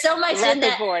 I mean, there's so much in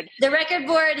that. Board. The record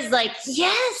board is like,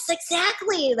 yes,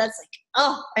 exactly. That's like,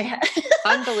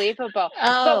 unbelievable.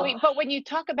 But when you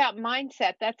talk about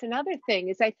mindset, that's another thing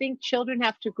is I think children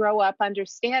have to grow up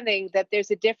understanding that there's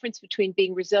a difference between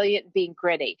being resilient and being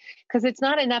gritty, because it's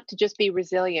not enough to just be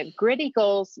resilient. Gritty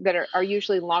goals that are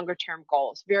usually longer term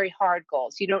goals, very hard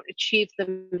goals. You don't achieve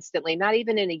them instantly, not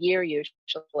even in a year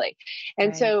usually.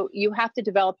 And so you have to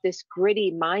develop this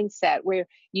gritty mindset where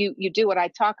you do what I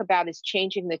talk about is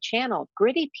changing the channel.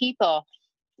 Gritty people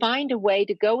find a way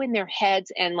to go in their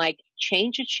heads and like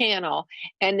change a channel,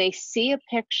 and they see a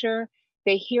picture,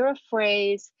 they hear a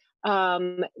phrase,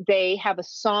 they have a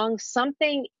song,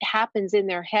 something happens in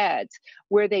their heads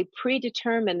where they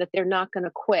predetermine that they're not going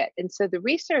to quit. And so the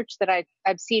research that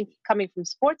I've seen coming from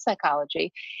sports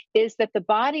psychology is that the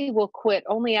body will quit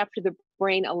only after the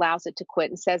brain allows it to quit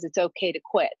and says it's okay to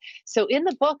quit. So in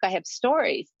the book, I have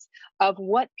stories of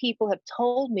what people have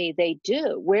told me they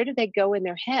do. Where do they go in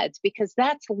their heads? Because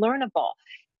that's learnable.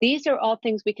 These are all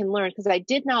things we can learn, because I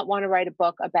did not want to write a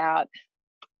book about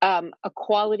a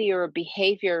quality or a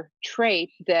behavior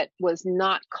trait that was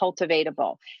not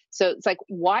cultivatable. So it's like,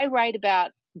 why write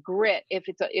about grit if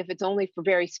it's only for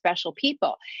very special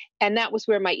people? And that was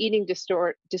where my eating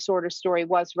disorder story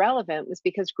was relevant, was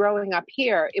because growing up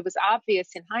here, it was obvious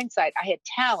in hindsight, I had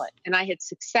talent and I had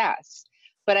success,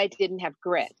 but I didn't have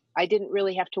grit. I didn't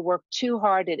really have to work too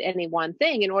hard at any one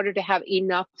thing in order to have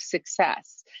enough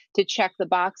success to check the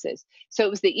boxes. So it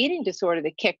was the eating disorder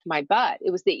that kicked my butt.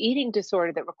 It was the eating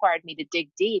disorder that required me to dig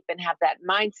deep and have that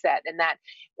mindset and that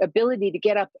ability to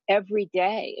get up every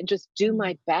day and just do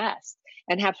my best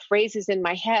and have phrases in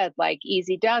my head like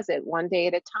easy does it, one day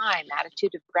at a time,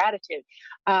 attitude of gratitude.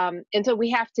 And so we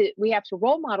have to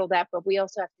role model that, but we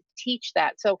also have to teach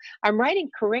that. So I'm writing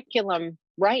curriculum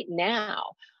right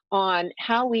now on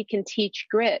how we can teach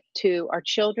grit to our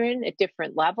children at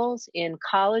different levels, in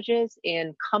colleges,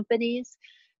 in companies,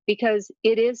 because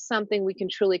it is something we can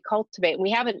truly cultivate. And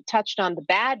we haven't touched on the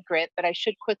bad grit, but I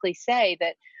should quickly say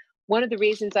that one of the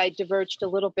reasons I diverged a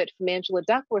little bit from Angela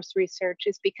Duckworth's research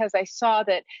is because I saw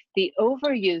that the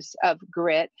overuse of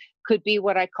grit could be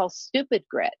what I call stupid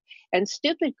grit. And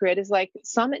stupid grit is like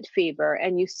summit fever,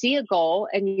 and you see a goal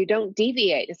and you don't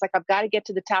deviate. It's like, I've got to get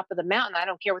to the top of the mountain. I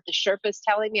don't care what the Sherpa is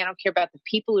telling me. I don't care about the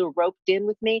people who are roped in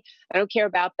with me. I don't care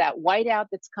about that whiteout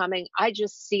that's coming. I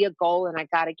just see a goal and I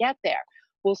got to get there.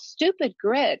 Well, stupid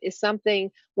grit is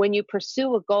something when you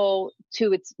pursue a goal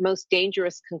to its most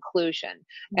dangerous conclusion.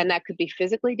 And that could be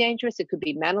physically dangerous. It could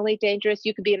be mentally dangerous.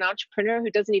 You could be an entrepreneur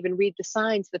who doesn't even read the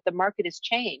signs that the market has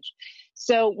changed.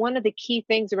 So one of the key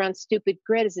things around stupid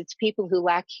grit is it's people who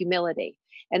lack humility.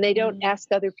 And they don't ask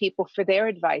other people for their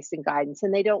advice and guidance,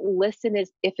 and they don't listen as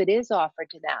if it is offered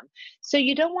to them. So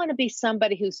you don't want to be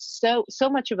somebody who's so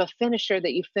much of a finisher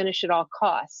that you finish at all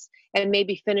costs, and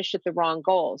maybe finish at the wrong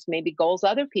goals, maybe goals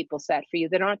other people set for you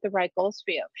that aren't the right goals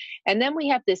for you. And then we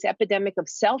have this epidemic of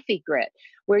selfie grit,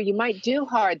 where you might do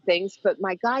hard things, but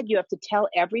my God, you have to tell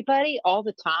everybody all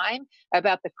the time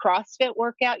about the CrossFit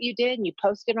workout you did, and you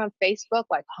post it on Facebook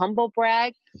like humble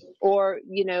brag, or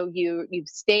you've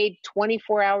stayed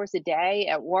 24 hours a day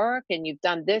at work and you've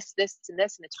done this, and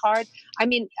this, and it's hard. I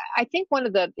mean, I think one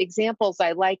of the examples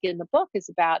I like in the book is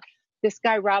about this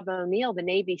guy, Rob O'Neill, the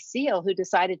Navy SEAL, who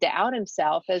decided to out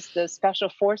himself as the special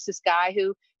forces guy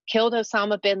who killed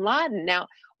Osama bin Laden. Now,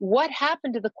 what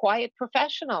happened to the quiet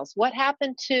professionals? What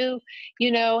happened to,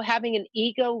 having an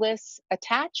egoless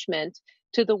attachment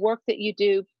to the work that you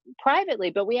do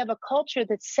privately? But we have a culture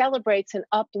that celebrates and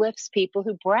uplifts people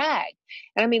who brag.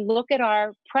 And I mean, look at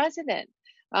our president.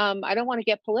 I don't want to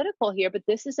get political here, but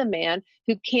this is a man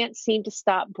who can't seem to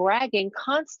stop bragging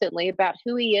constantly about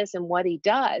who he is and what he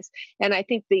does. And I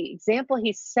think the example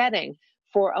he's setting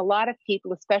for a lot of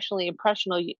people, especially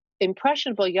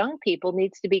impressionable young people,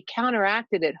 needs to be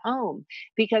counteracted at home,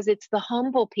 because it's the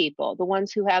humble people, the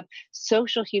ones who have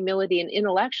social humility and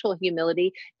intellectual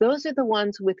humility. Those are the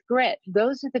ones with grit.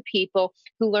 Those are the people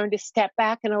who learn to step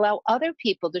back and allow other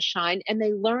people to shine, and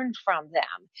they learn from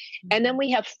them. And then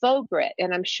we have faux grit.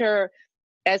 And I'm sure,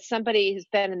 as somebody who's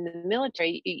been in the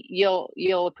military,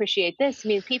 you'll appreciate this. I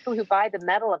mean, people who buy the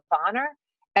Medal of Honor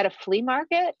at a flea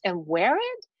market and wear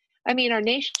it. I mean, our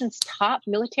nation's top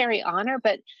military honor,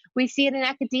 but we see it in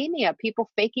academia, people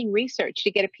faking research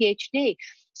to get a PhD.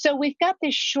 So we've got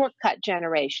this shortcut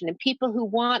generation, and people who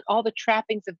want all the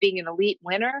trappings of being an elite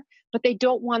winner, but they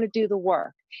don't want to do the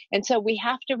work. And so we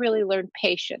have to really learn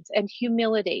patience and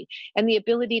humility and the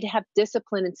ability to have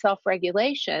discipline and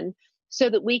self-regulation so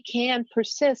that we can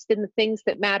persist in the things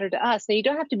that matter to us. Now, you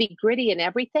don't have to be gritty in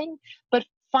everything, but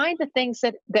find the things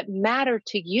that matter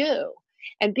to you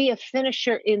and be a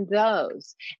finisher in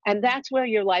those. And that's where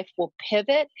your life will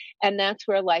pivot, and that's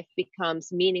where life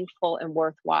becomes meaningful and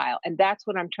worthwhile. And that's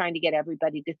what I'm trying to get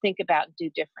everybody to think about and do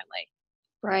differently.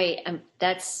 Right.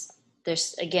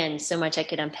 There's, again, so much I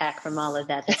could unpack from all of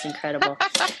that. That's incredible.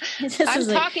 I'm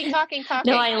talking.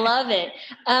 No, I love it.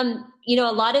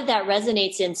 A lot of that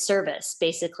resonates in service,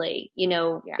 basically,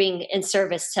 being in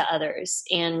service to others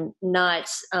and not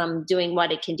doing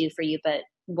what it can do for you, but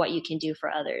what you can do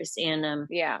for others. And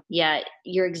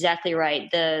you're exactly right.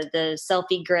 The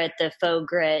selfie grit, the faux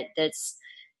grit,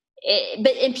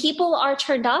 and people are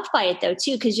turned off by it though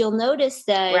too, because you'll notice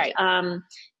that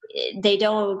they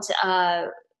don't,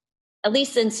 at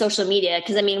least in social media,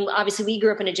 because I mean, obviously we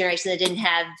grew up in a generation that didn't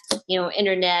have,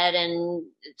 internet and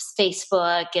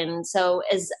Facebook. And so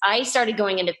as I started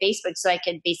going into Facebook, so I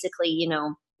could basically,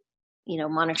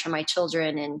 monitor my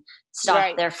children and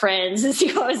stalk their friends and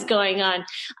see what was going on.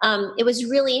 It was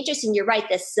really interesting. You're right.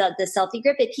 The selfie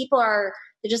group, that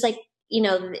they're just like,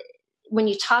 when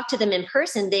you talk to them in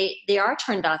person, they are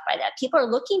turned off by that. People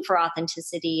are looking for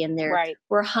authenticity, and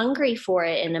we're hungry for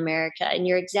it in America. And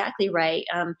you're exactly right.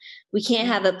 We can't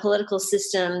have a political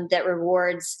system that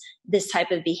rewards this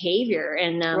type of behavior.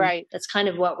 And that's kind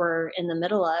of what we're in the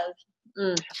middle of.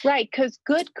 Right, because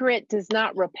good grit does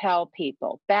not repel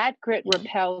people. Bad grit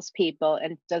repels people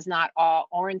and does not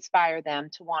or inspire them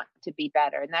to want to be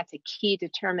better. And that's a key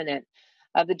determinant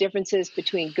of the differences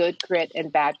between good grit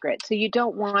and bad grit. So you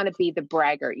don't want to be the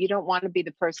braggart. You don't want to be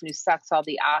the person who sucks all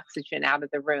the oxygen out of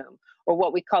the room, or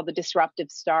what we call the disruptive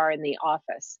star in the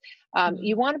office.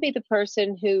 You want to be the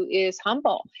person who is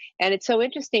humble. And it's so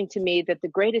interesting to me that the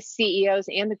greatest CEOs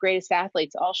and the greatest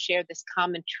athletes all share this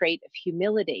common trait of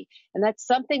humility. And that's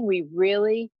something we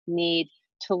really need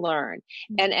to learn.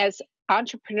 And as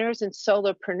entrepreneurs and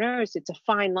solopreneurs, it's a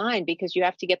fine line because you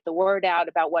have to get the word out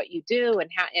about what you do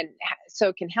and so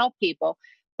it can help people.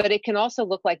 But it can also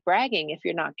look like bragging if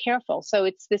you're not careful. So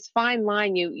it's this fine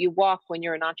line you walk when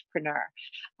you're an entrepreneur.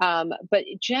 But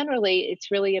generally, it's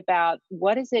really about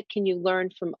what is it can you learn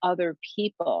from other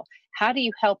people? How do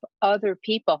you help other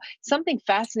people? Something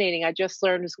fascinating I just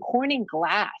learned is Corning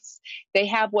Glass. They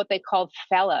have what they call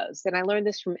fellows. And I learned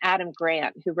this from Adam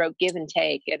Grant, who wrote Give and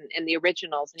Take and the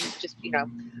originals. And he's just,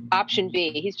 option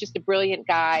B. He's just a brilliant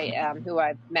guy who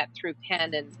I've met through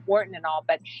Penn and Wharton and all.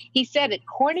 But he said at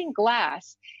Corning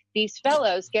Glass, these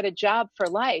fellows get a job for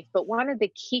life. But one of the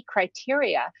key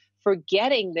criteria for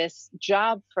getting this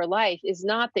job for life is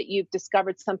not that you've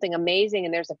discovered something amazing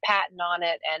and there's a patent on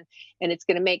it and it's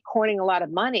going to make Corning a lot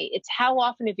of money. It's how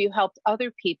often have you helped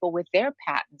other people with their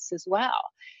patents as well.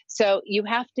 So you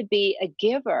have to be a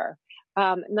giver,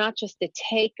 not just a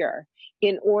taker,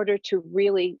 in order to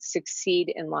really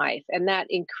succeed in life. And that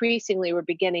increasingly we're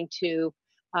beginning to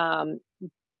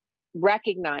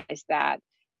recognize that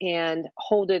and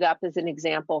hold it up as an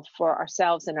example for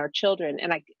ourselves and our children.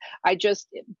 And I just,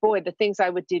 boy, the things I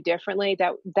would do differently,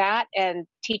 that and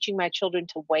teaching my children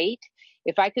to wait.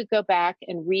 If I could go back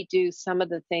and redo some of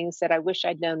the things that I wish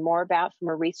I'd known more about from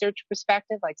a research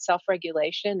perspective, like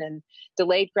self-regulation and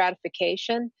delayed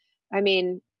gratification. I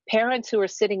mean, parents who are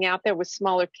sitting out there with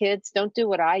smaller kids, don't do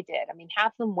what I did. I mean,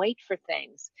 have them wait for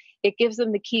things. It gives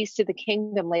them the keys to the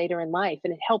kingdom later in life,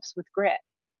 and it helps with grit.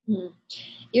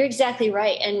 You're exactly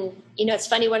right. And, it's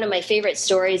funny. One of my favorite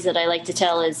stories that I like to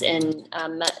tell is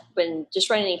when just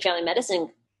running a family medicine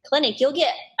clinic,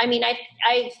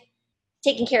 I've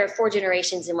taken care of 4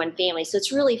 generations in one family. So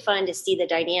it's really fun to see the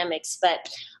dynamics. But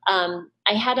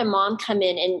I had a mom come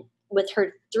in and with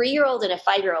her 3-year-old and a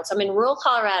 5-year-old. So I'm in rural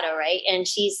Colorado, right? And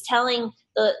she's I'm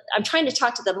trying to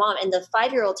talk to the mom, and the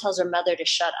 5-year-old tells her mother to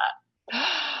shut up.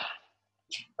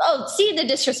 Oh, see the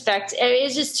disrespect.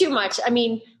 It's just too much. I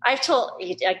mean, I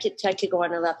could go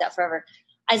on about that forever.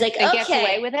 I was like, they okay. Get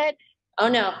away with it? Oh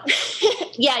no.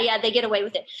 yeah, they get away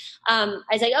with it. I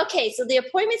was like, okay, so the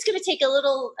appointment's going to take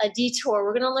a detour.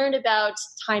 We're going to learn about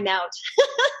timeout.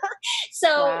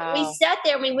 So wow. We sat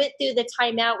there and we went through the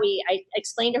timeout. I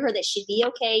explained to her that she'd be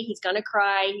okay. He's going to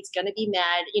cry. He's going to be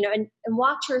mad, and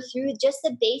walked her through just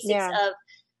the basics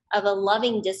of a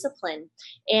loving discipline.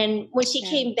 And when she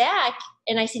came back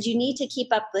and I said, you need to keep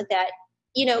up with that,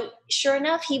 sure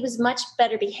enough, he was much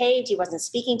better behaved. He wasn't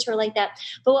speaking to her like that.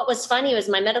 But what was funny was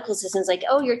my medical assistant's like,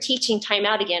 oh, you're teaching time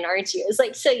out again, aren't you? It's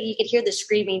like, so you could hear the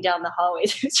screaming down the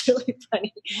hallways. It's really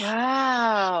funny.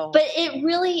 Wow. But it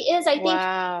really is. I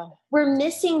think we're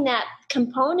missing that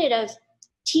component of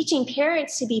teaching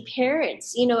parents to be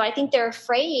parents. I think they're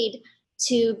afraid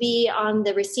to be on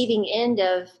the receiving end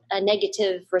of a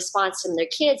negative response from their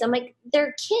kids. I'm like,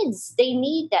 they're kids. They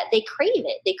need that. They crave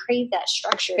it. They crave that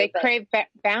structure. They crave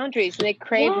boundaries, and they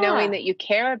crave knowing that you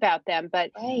care about them. But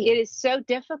it is so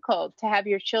difficult to have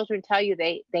your children tell you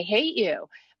they hate you.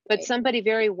 But somebody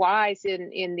very wise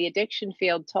in the addiction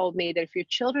field told me that if your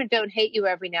children don't hate you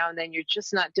every now and then, you're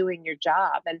just not doing your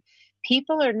job. And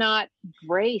people are not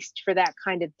braced for that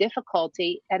kind of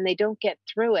difficulty, and they don't get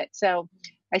through it. So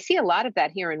I see a lot of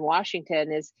that here in Washington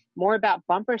is more about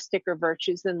bumper sticker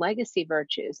virtues than legacy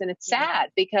virtues. And it's sad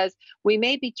because we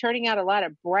may be turning out a lot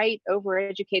of bright,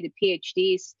 overeducated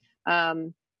PhDs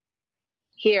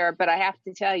here, but I have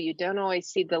to tell you, don't always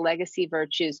see the legacy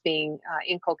virtues being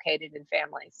inculcated in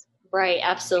families. Right.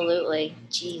 Absolutely.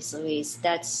 Jeez Louise,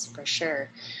 that's for sure.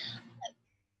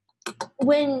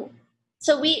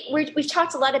 So we've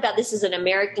talked a lot about this as an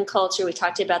American culture. We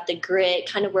talked about the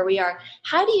grit, kind of where we are.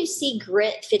 How do you see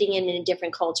grit fitting in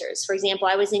different cultures? For example,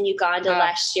 I was in Uganda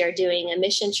last year doing a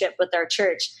mission trip with our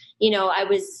church.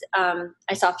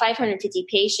 I saw 550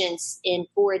 patients in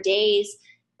 4 days,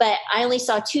 but I only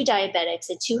saw 2 diabetics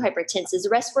and 2 hypertensives. The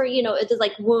rest were, it was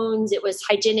like wounds, it was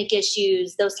hygienic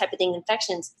issues, those type of things,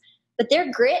 infections. But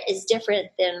their grit is different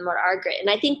than our grit. And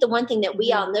I think the one thing that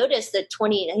we all noticed, I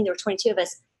think there were 22 of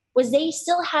us, was they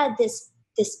still had this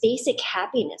basic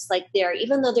happiness. Like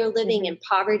even though they're living in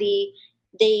poverty,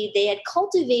 they had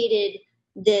cultivated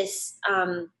this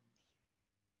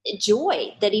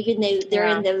joy that even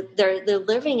though they're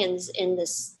living in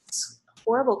this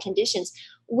horrible conditions.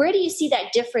 Where do you see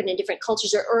that different in different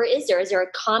cultures, or is there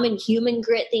a common human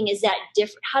grit thing? Is that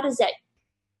different? How does that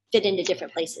fit into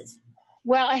different places?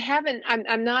 Well,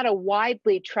 I'm not a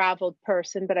widely traveled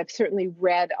person, but I've certainly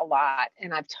read a lot,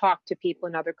 and I've talked to people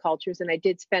in other cultures. And I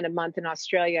did spend a month in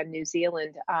Australia and New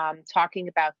Zealand talking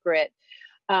about grit.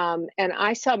 And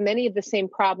I saw many of the same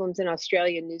problems in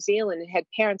Australia and New Zealand, and had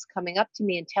parents coming up to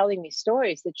me and telling me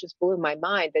stories that just blew my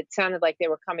mind, that sounded like they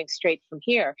were coming straight from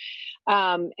here.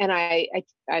 And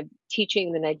I'm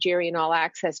teaching the Nigerian All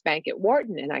Access Bank at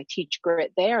Wharton, and I teach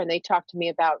grit there. And they talk to me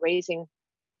about raising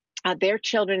their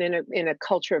children in a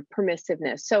culture of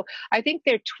permissiveness. So I think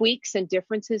there are tweaks and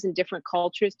differences in different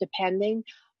cultures depending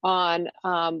on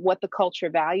what the culture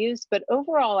values. But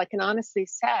overall, I can honestly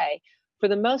say, for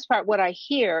the most part, what I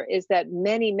hear is that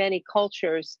many, many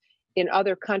cultures in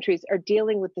other countries are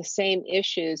dealing with the same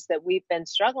issues that we've been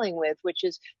struggling with, which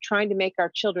is trying to make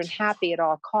our children happy at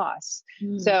all costs.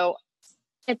 So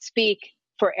I can't speak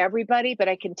for everybody, but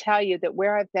I can tell you that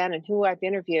where I've been and who I've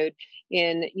interviewed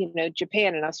in,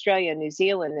 Japan and Australia and New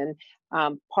Zealand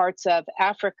and parts of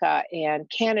Africa and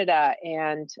Canada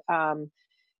and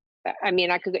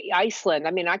I could go Iceland.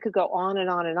 I could go on and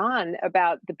on and on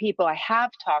about the people I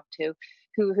have talked to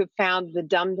who have found the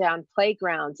dumbed down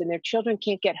playgrounds, and their children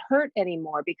can't get hurt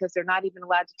anymore because they're not even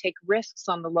allowed to take risks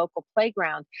on the local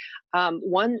playground.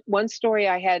 One story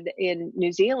I had in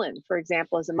New Zealand, for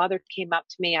example, is a mother came up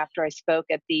to me after I spoke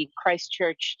at the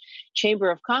Christchurch Chamber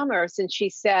of Commerce, and she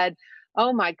said,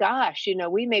 "Oh my gosh,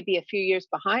 we may be a few years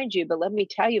behind you, but let me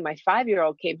tell you, my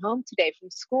 5-year-old came home today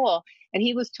from school and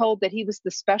he was told that he was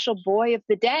the special boy of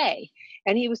the day.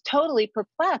 And he was totally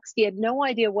perplexed. He had no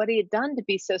idea what he had done to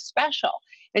be so special."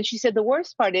 And she said, "The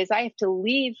worst part is I have to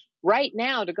leave right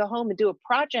now to go home and do a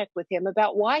project with him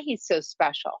about why he's so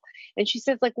special." And she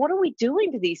says, like, what are we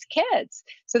doing to these kids?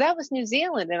 So that was New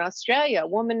Zealand. and Australia.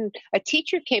 A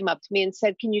teacher came up to me and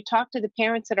said, "Can you talk to the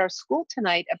parents at our school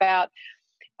tonight about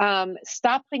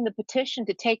stopping the petition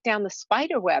to take down the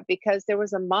spider web?" Because there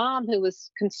was a mom who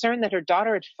was concerned that her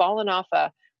daughter had fallen off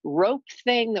a rope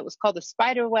thing that was called a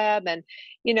spider web. And,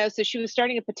 so she was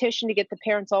starting a petition to get the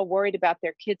parents all worried about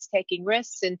their kids taking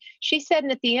risks. And she said,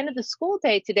 and at the end of the school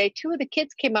day today, 2 of the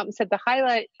kids came up and said the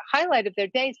highlight of their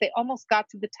days, they almost got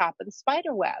to the top of the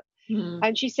spider web.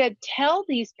 And she said, tell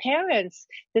these parents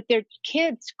that their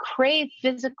kids crave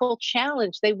physical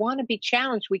challenge. They want to be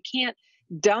challenged. We can't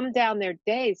dumb down their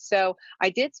days. So I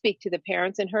did speak to the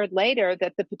parents and heard later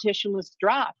that the petition was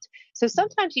dropped. So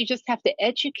sometimes you just have to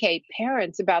educate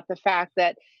parents about the fact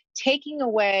that taking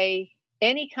away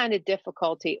any kind of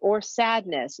difficulty or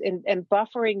sadness and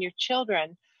buffering your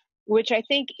children, which I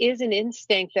think is an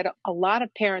instinct that a lot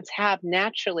of parents have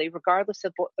naturally, regardless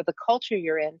of the culture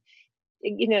you're in,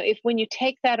 if when you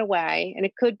take that away, and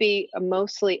it could be a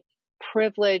mostly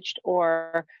privileged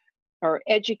or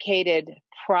educated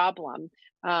problem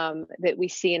that we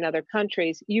see in other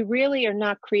countries, you really are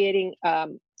not creating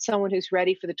someone who's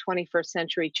ready for the 21st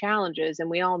century challenges.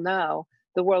 And we all know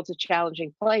the world's a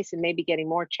challenging place and maybe getting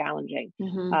more challenging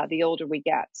the older we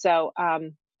get. So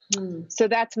so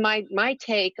that's my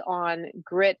take on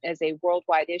grit as a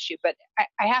worldwide issue. But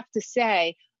I have to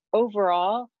say,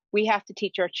 overall, we have to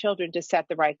teach our children to set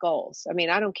the right goals.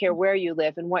 I don't care where you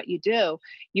live and what you do.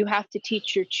 You have to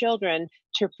teach your children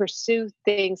to pursue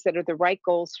things that are the right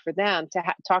goals for them, to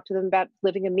talk to them about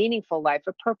living a meaningful life,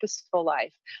 a purposeful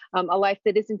life, a life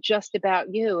that isn't just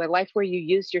about you, a life where you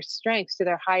use your strengths to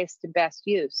their highest and best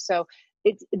use. So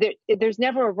there's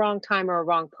never a wrong time or a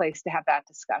wrong place to have that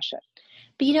discussion.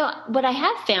 But what I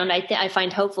have found, I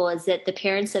find hopeful, is that the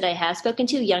parents that I have spoken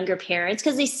to, younger parents,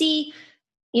 because they see,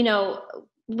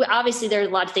 obviously there are a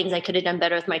lot of things I could have done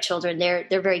better with my children. They're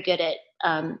very good at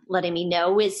letting me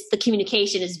know. Is the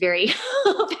communication is very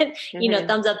open,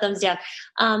 thumbs up, thumbs down.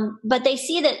 But they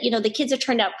see that, the kids are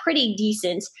turned out pretty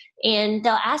decent, and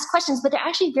they'll ask questions, but they're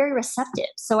actually very receptive.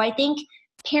 So I think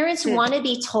parents want to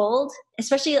be told,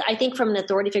 especially I think from an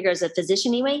authority figure as a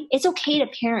physician anyway, it's okay to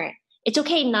parent. It's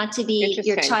okay not to be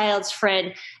your child's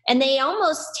friend. And they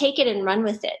almost take it and run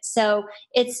with it. So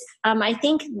it's, I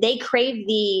think they crave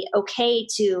the okay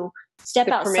to step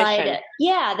outside it.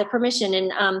 Yeah, the permission.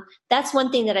 And that's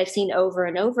one thing that I've seen over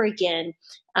and over again.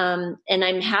 And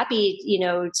I'm happy,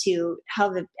 to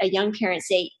have a young parent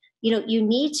say, you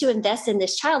need to invest in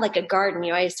this child like a garden.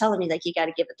 I was telling me, like, you got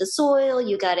to give it the soil,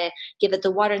 you got to give it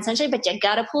the water and sunshine, but you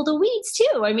got to pull the weeds too.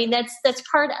 That's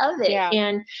part of it. Yeah.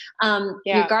 And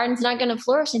your garden's not going to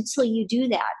flourish until you do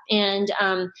that. And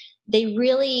it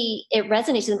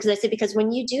resonates with them because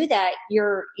when you do that,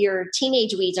 your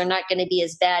teenage weeds are not going to be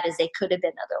as bad as they could have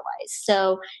been otherwise.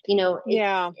 So, you're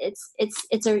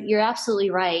absolutely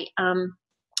right.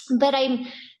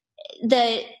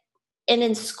 And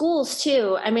in schools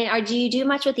too, do you do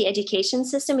much with the education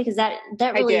system? Because that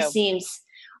really seems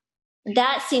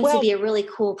to be a really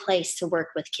cool place to work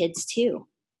with kids too.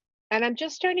 And I'm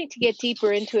just starting to get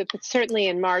deeper into it, but certainly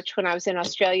in March when I was in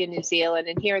Australia, New Zealand,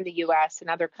 and here in the US and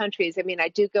other countries, I mean, I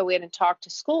do go in and talk to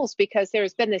schools because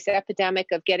there's been this epidemic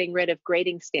of getting rid of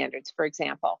grading standards, for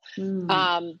example,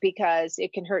 because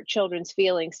it can hurt children's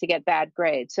feelings to get bad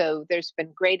grades. So there's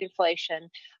been grade inflation.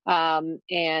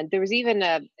 And there was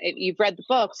even you've read the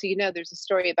book, so you know there's a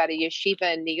story about a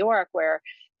yeshiva in New York where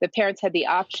the parents had the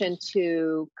option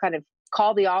to kind of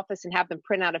call the office and have them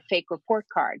print out a fake report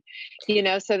card, so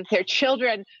that their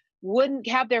children wouldn't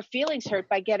have their feelings hurt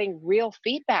by getting real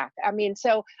feedback. I mean,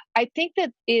 so I think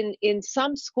that in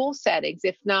some school settings,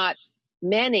 if not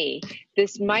many,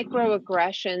 this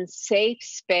microaggression, safe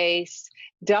space,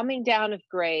 dumbing down of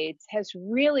grades has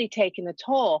really taken a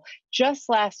toll. Just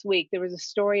last week, there was a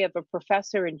story of a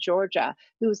professor in Georgia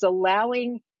who was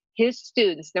allowing his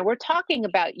students, now we're talking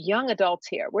about young adults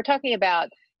here, we're talking about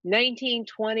 19,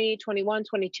 20, 21,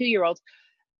 22-year-olds,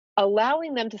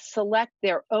 allowing them to select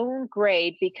their own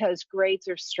grade because grades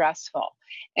are stressful.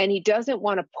 And he doesn't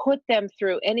want to put them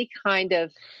through any kind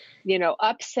of,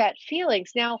 upset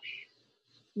feelings. Now,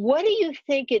 what do you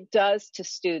think it does to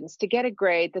students to get a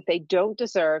grade that they don't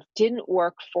deserve, didn't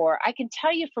work for? I can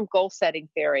tell you from goal setting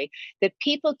theory that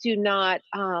people do not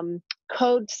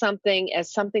code something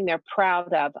as something they're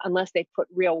proud of unless they put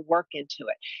real work into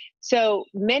it. So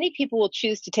many people will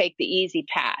choose to take the easy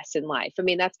pass in life. I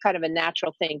mean, that's kind of a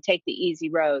natural thing, take the easy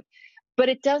road. But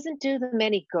it doesn't do them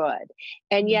any good.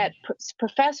 And yet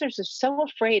professors are so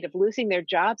afraid of losing their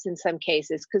jobs in some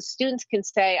cases because students can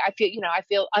say, I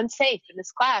feel unsafe in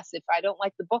this class if I don't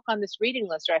like the book on this reading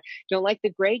list, or I don't like the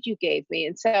grade you gave me.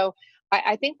 And so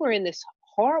I think we're in this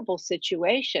horrible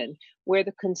situation where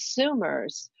the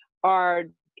consumers are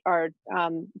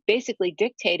basically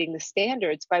dictating the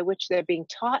standards by which they're being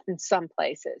taught in some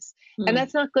places. And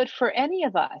that's not good for any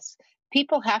of us.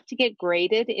 People have to get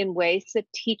graded in ways that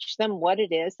teach them what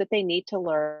it is that they need to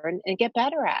learn and get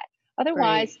better at.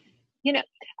 Otherwise,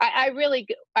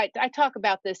 I talk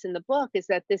about this in the book, is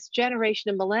that this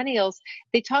generation of millennials,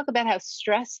 they talk about how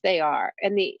stressed they are.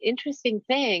 And the interesting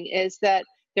thing is that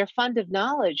their fund of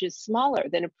knowledge is smaller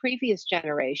than a previous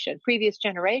generations.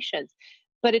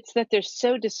 But it's that they're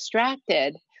so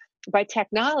distracted by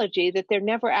technology that they're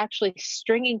never actually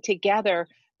stringing together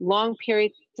long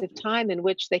periods of time in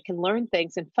which they can learn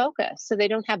things and focus. So they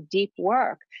don't have deep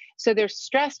work. So they're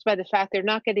stressed by the fact they're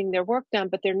not getting their work done,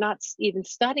 but they're not even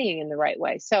studying in the right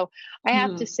way. So I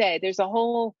have to say there's a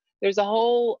whole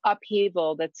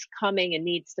upheaval that's coming and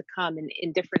needs to come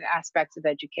in different aspects of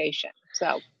education.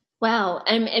 So wow.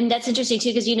 And that's interesting too,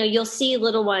 because, you'll see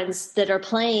little ones that are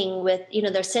playing with,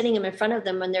 they're setting them in front of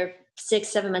them when they're 6,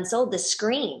 7 months old, the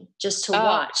screen just to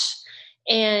watch.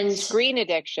 And screen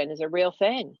addiction is a real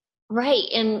thing. Right.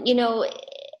 And,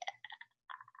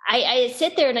 I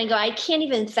sit there and I go, I can't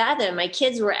even fathom. My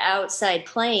kids were outside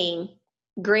playing,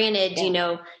 granted,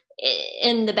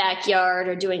 in the backyard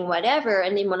or doing whatever.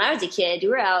 And then when I was a kid, we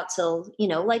were out till,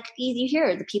 like you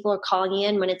hear the people are calling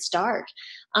in when it's dark.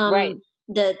 Right.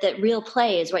 The real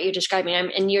play is what you're describing.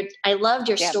 I loved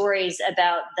your stories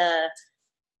about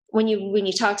when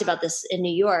you talked about this in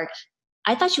New York.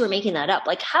 I thought you were making that up.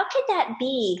 Like, how could that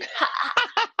be?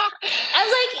 I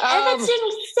was like,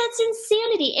 that's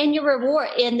insanity. And your reward,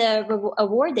 and the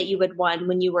award that you had won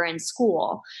when you were in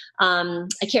school. I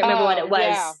can't remember what it was.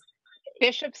 Yeah.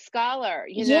 Bishop Scholar.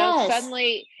 Yes.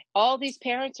 Suddenly all these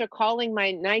parents are calling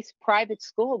my nice private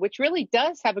school, which really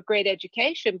does have a great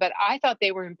education, but I thought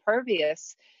they were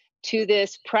impervious to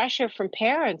this pressure from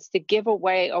parents to give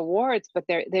away awards, but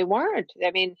they weren't. I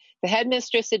mean, the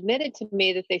headmistress admitted to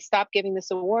me that they stopped giving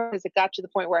this award because it got to the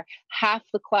point where half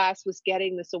the class was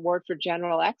getting this award for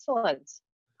general excellence.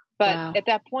 But at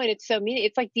that point, it's so mean.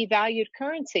 It's like devalued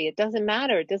currency. It doesn't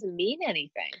matter. It doesn't mean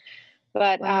anything.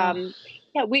 But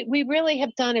we really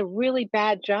have done a really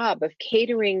bad job of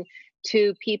catering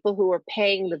to people who are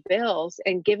paying the bills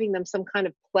and giving them some kind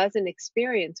of pleasant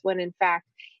experience when in fact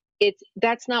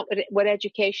that's not what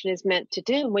education is meant to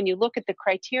do. When you look at the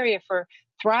criteria for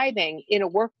thriving in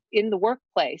the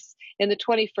workplace in the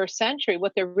 21st century,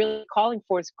 what they're really calling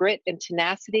for is grit and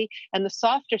tenacity and the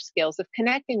softer skills of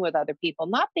connecting with other people,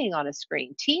 not being on a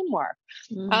screen, teamwork.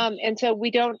 And so we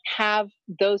don't have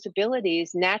those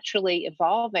abilities naturally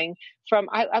evolving from.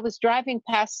 I was driving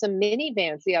past some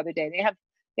minivans the other day.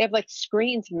 They have like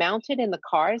screens mounted in the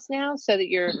cars now so that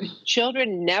your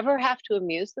children never have to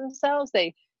amuse themselves.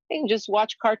 They can just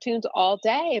watch cartoons all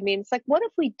day. I mean, it's like, what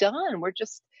have we done? We're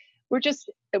just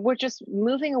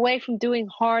moving away from doing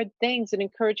hard things and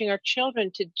encouraging our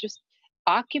children to just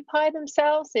occupy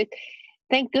themselves.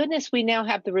 Thank goodness we now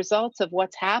have the results of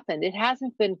what's happened. It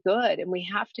hasn't been good, and we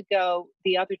have to go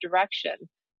the other direction.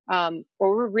 or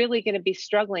we're really going to be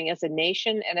struggling as a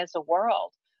nation and as a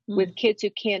world with kids who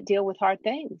can't deal with hard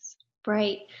things.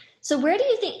 Right. So where do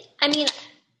you think, I mean,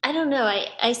 I don't know.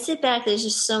 I sit back, there's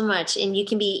just so much, and you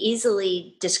can be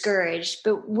easily discouraged,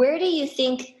 but where do you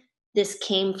think this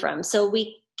came from? So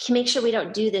we can make sure we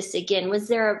don't do this again. Was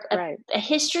there a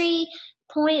history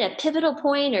point, a pivotal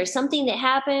point, or something that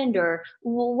happened, or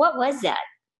what was that?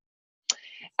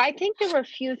 I think there were a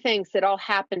few things that all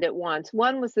happened at once.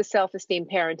 One was the self-esteem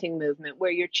parenting movement,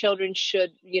 where your children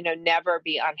should, never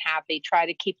be unhappy. Try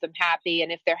to keep them happy.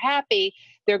 And if they're happy,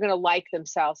 they're going to like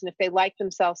themselves. And if they like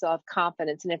themselves, they'll have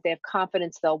confidence. And if they have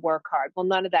confidence, they'll work hard. Well,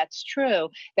 none of that's true.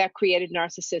 That created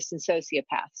narcissists and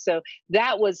sociopaths. So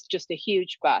that was just a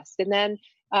huge bust. And then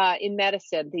in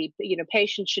medicine, the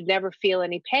patients should never feel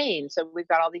any pain. So we've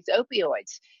got all these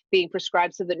opioids being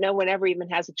prescribed so that no one ever even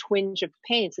has a twinge of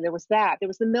pain. So there was that. There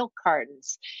was the milk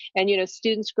cartons, and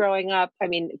kids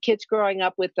growing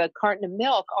up with a carton of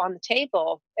milk on the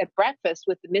table at breakfast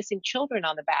with the missing children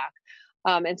on the back.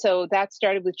 And so that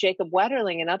started with Jacob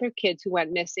Wetterling and other kids who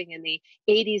went missing in the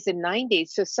 80s and 90s.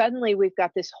 So suddenly we've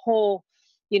got this whole,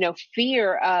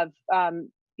 fear of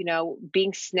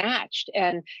being snatched,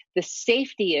 and the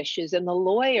safety issues and the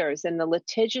lawyers and the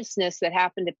litigiousness that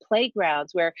happened at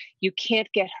playgrounds where you can't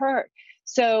get hurt.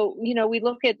 So, we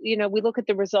look at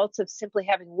the results of simply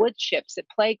having wood chips at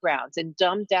playgrounds and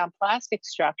dumbed down plastic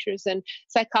structures. And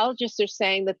psychologists are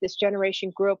saying that this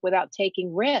generation grew up without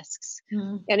taking risks.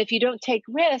 Mm. And if you don't take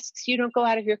risks, you don't go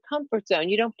out of your comfort zone.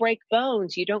 You don't break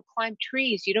bones. You don't climb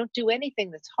trees. You don't do anything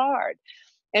that's hard.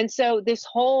 And so this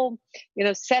whole,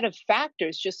 set of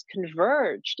factors just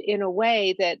converged in a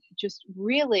way that just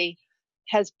really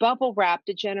has bubble wrapped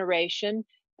a generation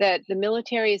that the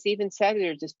military has even said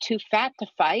they're just too fat to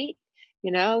fight.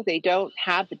 They don't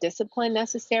have the discipline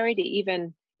necessary to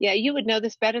even, you would know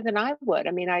this better than I would.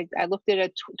 I mean, I looked at a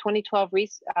 2012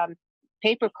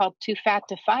 paper called Too Fat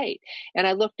to Fight. And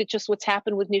I looked at just what's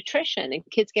happened with nutrition and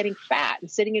kids getting fat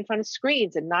and sitting in front of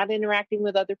screens and not interacting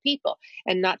with other people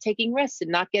and not taking risks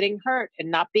and not getting hurt and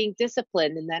not being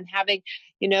disciplined, and then having,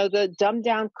 the dumbed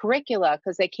down curricula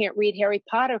because they can't read Harry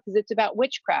Potter because it's about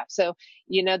witchcraft. So,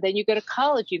 then you go to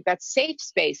college, you've got safe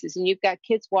spaces and you've got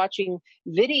kids watching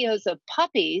videos of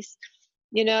puppies,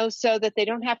 so that they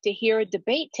don't have to hear a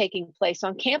debate taking place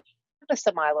on campus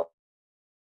a mile away.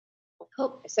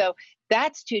 So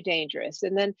that's too dangerous.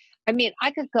 And then,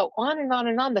 I could go on and on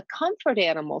and on. The comfort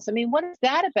animals. What is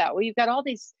that about? Well, you've got all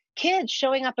these kids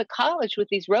showing up at college with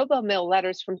these robo-mail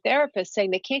letters from therapists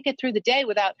saying they can't get through the day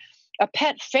without a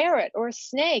pet ferret or a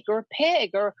snake or a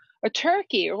pig or a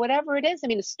turkey or whatever it is.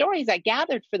 The stories I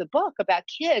gathered for the book about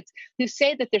kids who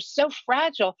say that they're so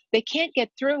fragile, they can't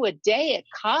get through a day at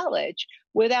college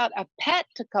without a pet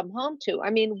to come home to.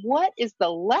 What is the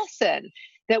lesson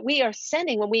that we are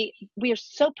sending when we are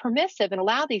so permissive and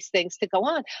allow these things to go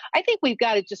on? I think we've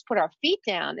got to just put our feet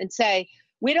down and say,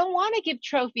 we don't want to give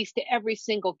trophies to every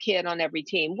single kid on every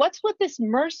team. What's with this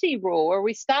mercy rule where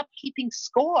we stop keeping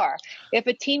score if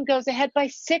a team goes ahead by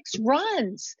 6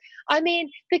 runs?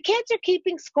 The kids are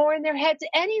keeping score in their heads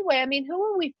anyway. Who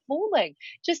are we fooling?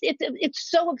 It's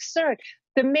so absurd.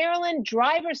 The Maryland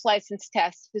driver's license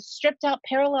test has stripped out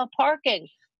parallel parking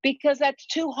because that's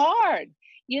too hard.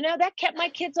 That kept my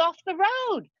kids off the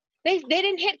road. They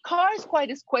didn't hit cars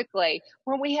quite as quickly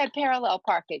when we had parallel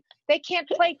parking. They can't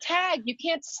play tag. You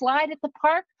can't slide at the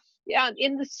park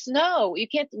in the snow. You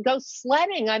can't go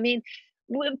sledding.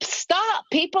 Stop,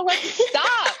 people. Let's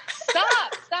stop.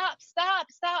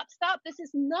 Stop. This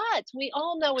is nuts. We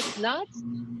all know it's nuts,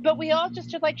 but we all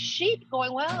just are like sheep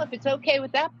going, well, if it's okay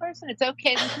with that person, it's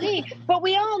okay with me. But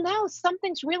we all know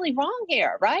something's really wrong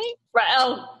here, right? Right.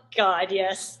 Oh, God,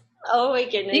 yes. Oh my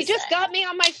goodness! You just got me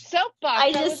on my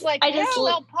soapbox. I was like,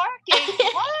 parallel parking.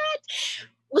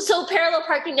 What? So parallel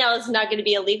parking now is not going to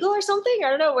be illegal or something? I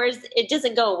don't know. It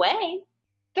doesn't go away.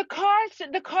 The cars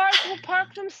will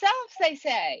park themselves, they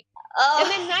say. Oh, and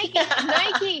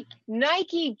then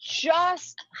Nike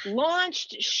just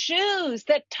launched shoes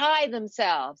that tie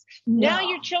themselves. No. Now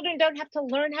your children don't have to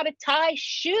learn how to tie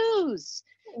shoes.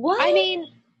 What?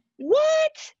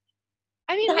 What?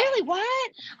 Really,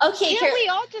 what? Okay. Can't we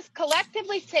all just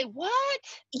collectively say, what?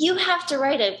 You have to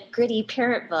write a gritty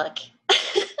parent book.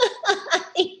 I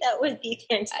think that would be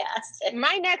fantastic.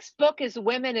 My next book is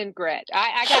Women in Grit.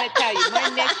 I got to tell you, my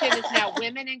mission is now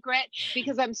Women in Grit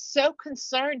because I'm so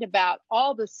concerned about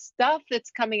all the stuff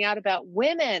that's coming out about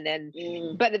women.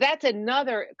 But that's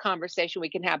another conversation we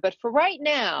can have. But for right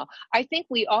now, I think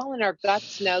we all in our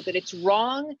guts know that it's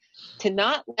wrong to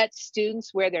not let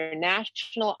students wear their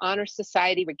National Honor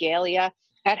Society regalia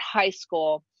at high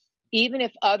school even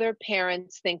if other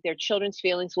parents think their children's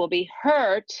feelings will be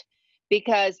hurt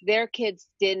because their kids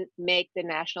didn't make the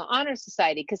National Honor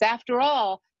Society. Because after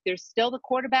all, there's still the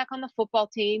quarterback on the football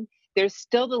team. There's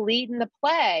still the lead in the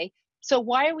play. So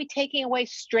why are we taking away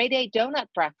straight A donut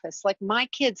breakfast like my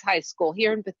kids' high school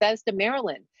here in Bethesda,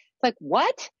 Maryland? It's like,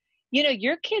 what? You know,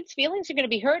 your kids' feelings are going to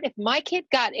be hurt if my kid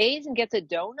got A's and gets a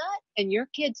donut and your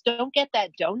kids don't get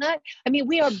that donut. I mean,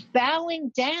 we are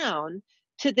bowing down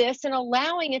to this and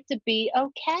allowing it to be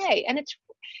okay. And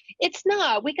it's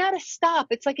not. We got to stop.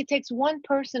 It's like it takes one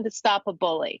person to stop a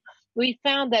bully. We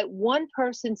found that one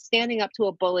person standing up to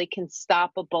a bully can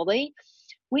stop a bully.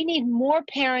 We need more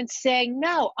parents saying,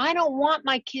 no, I don't want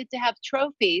my kid to have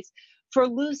trophies for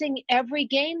losing every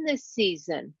game this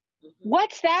season.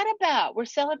 What's that about? We're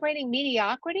celebrating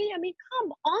mediocrity? I mean,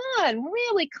 come on,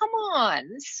 really, come on,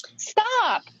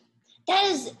 stop. That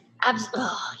is,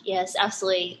 yes,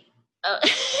 absolutely.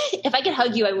 If I could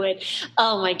hug you, I would.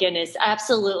 Oh my goodness,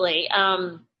 absolutely.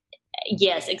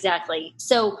 Yes, exactly.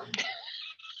 So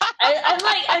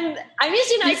I'm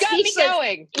usually not speechless.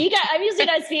 I'm usually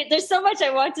not speechless. There's so much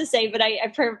I want to say, but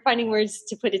I'm finding words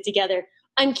to put it together.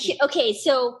 Okay,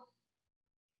 so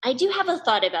I do have a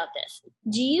thought about this.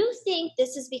 Do you think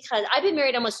this is because I've been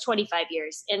married almost 25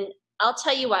 years, and I'll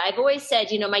tell you why. I've always said,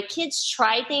 my kids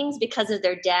try things because of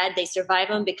their dad. They survive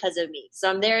them because of me.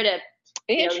 So I'm there to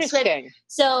Interesting.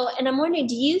 And I'm wondering,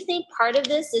 do you think part of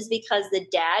this is because the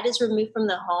dad is removed from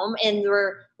the home and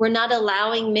we're not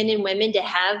allowing men and women to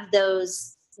have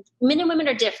those? Men and women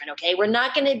are different, okay? We're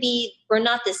not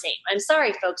the same. I'm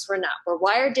sorry, folks, we're not. We're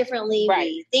wired differently. Right.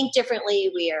 We think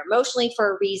differently. We are emotionally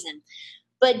for a reason.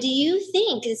 But do you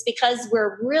think it's because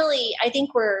I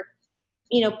think we're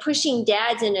pushing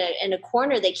dads in a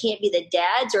corner? They can't be the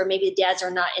dads, or maybe the dads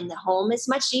are not in the home as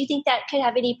much. Do you think that could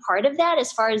have any part of that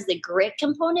as far as the grit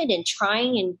component and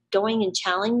trying and going and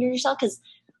challenging yourself? Because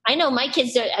I know my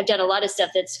kids have done a lot of stuff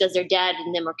that's because their dad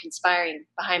and them are conspiring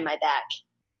behind my back.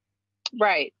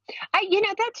 Right.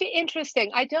 That's interesting.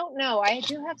 I don't know. I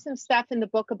do have some stuff in the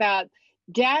book about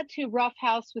dads who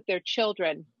roughhouse with their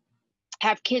children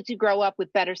have kids who grow up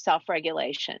with better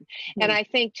self-regulation. Mm-hmm. And I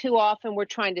think too often we're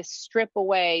trying to strip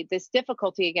away this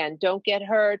difficulty again. Don't get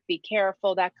hurt, be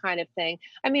careful, that kind of thing.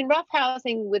 I mean,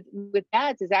 roughhousing with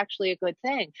dads is actually a good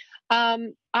thing.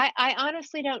 I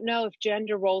honestly don't know if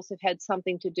gender roles have had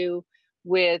something to do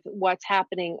with what's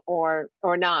happening or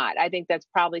not. I think that's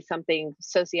probably something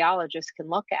sociologists can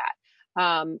look at.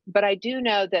 But I do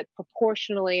know that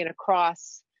proportionally and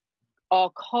across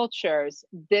all cultures,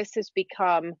 this has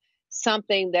become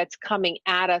something that's coming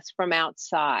at us from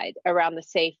outside around the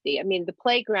safety. I mean, the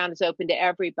playground is open to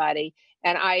everybody.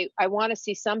 And I want to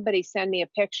see somebody send me a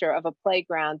picture of a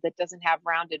playground that doesn't have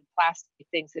rounded plastic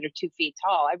things that are 2 feet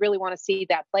tall. I really want to see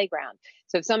that playground.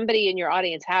 So if somebody in your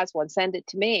audience has one, send it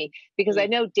to me, because I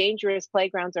know dangerous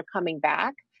playgrounds are coming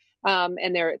back.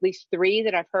 And there are at least 3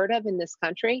 that I've heard of in this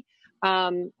country.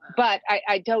 But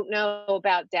I don't know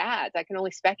about dads. I can only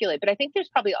speculate. But I think there's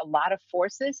probably a lot of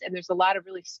forces, and there's a lot of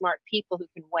really smart people who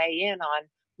can weigh in on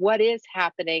what is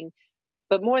happening.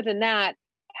 But more than that,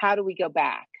 how do we go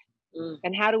back?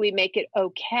 And how do we make it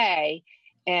okay?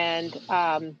 And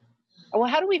how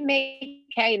do we make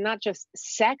okay not just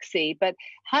sexy, but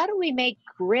how do we make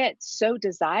grit so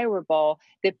desirable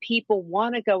that people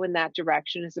want to go in that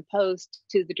direction as opposed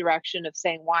to the direction of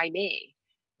saying, why me?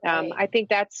 Right. I think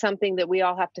that's something that we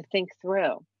all have to think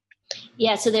through.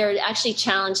 Yeah, so they're actually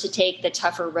challenged to take the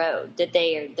tougher road, that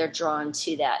they're drawn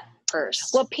to that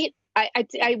first. Well, Pete,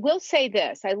 I will say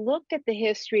this. I looked at the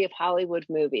history of Hollywood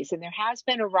movies, and there has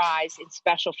been a rise in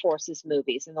special forces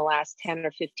movies in the last 10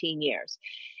 or 15 years.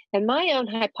 And my own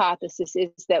hypothesis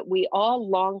is that we all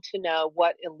long to know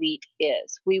what elite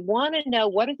is. We want to know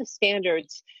what are the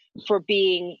standards for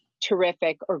being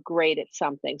terrific or great at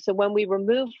something. So when we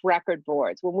remove record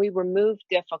boards, when we remove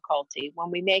difficulty,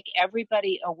 when we make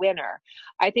everybody a winner,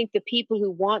 I think the people who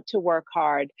want to work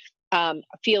hard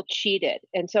feel cheated.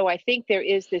 And so I think there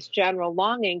is this general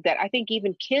longing that I think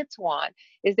even kids want,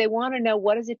 is they want to know,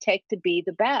 what does it take to be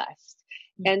the best?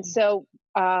 Mm-hmm. And so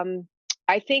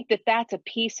I think that that's a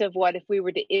piece of what, if we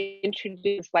were to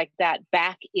introduce like that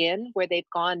back in where they've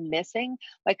gone missing.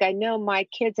 Like, I know my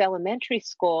kids' elementary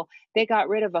school, they got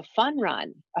rid of a fun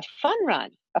run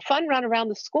around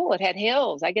the school. It had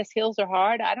hills. I guess hills are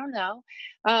hard. I don't know.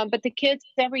 But the kids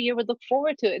every year would look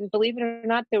forward to it. And believe it or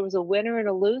not, there was a winner and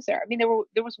a loser. I mean,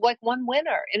 there was like one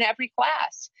winner in every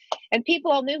class. And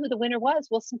people all knew who the winner was.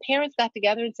 Well, some parents got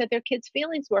together and said their kids'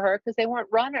 feelings were hurt because they weren't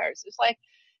runners. It's like,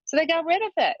 so they got rid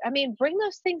of it. I mean, bring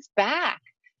those things back.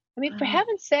 I mean, for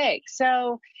heaven's sake.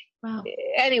 So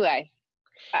anyway.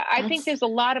 I think there's a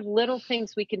lot of little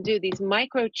things we can do. These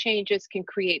micro changes can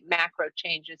create macro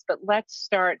changes, but let's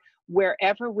start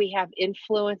wherever we have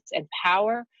influence and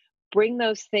power, bring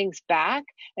those things back,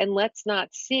 and let's not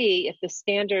see if the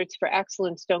standards for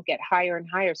excellence don't get higher and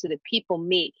higher so that people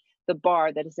meet the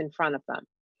bar that is in front of them.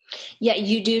 Yeah,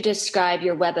 you do describe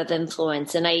your web of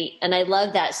influence. And I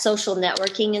love that social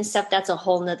networking and stuff. That's a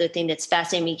whole nother thing that's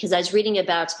fascinating me, because I was reading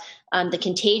about the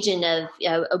contagion of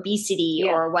obesity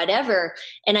or whatever.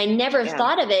 And I never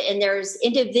thought of it. And there's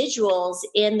individuals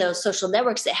in those social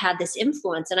networks that have this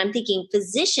influence. And I'm thinking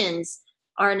physicians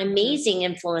are an amazing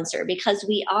influencer because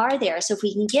we are there. So if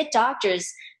we can get doctors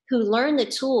who learn the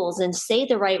tools and say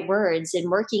the right words in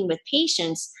working with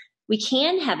patients, we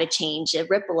can have a change, a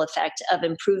ripple effect of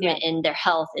improvement in their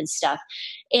health and stuff.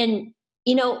 And,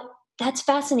 that's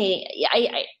fascinating.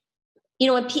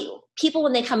 When people,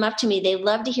 when they come up to me, they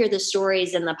love to hear the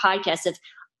stories in the podcast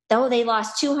of, they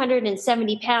lost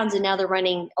 270 pounds and now they're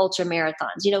running ultra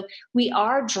marathons. We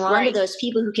are drawn to those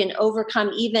people who can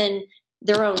overcome even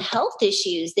their own health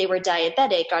issues. They were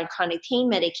diabetic, on chronic pain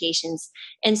medications.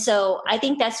 And so I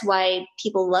think that's why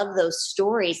people love those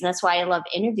stories. And that's why I love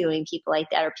interviewing people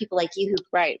like that, or people like you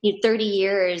who 30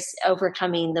 years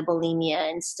overcoming the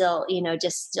bulimia and still,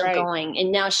 still going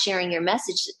and now sharing your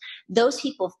message. Those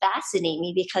people fascinate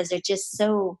me because they're just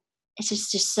so,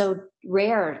 it's just so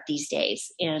rare these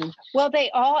days. And they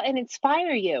all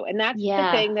inspire you. And that's the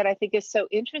thing that I think is so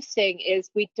interesting is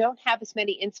we don't have as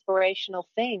many inspirational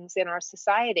things in our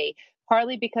society,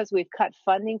 partly because we've cut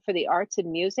funding for the arts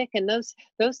and music. And those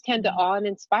tend to awe and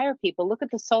inspire people. Look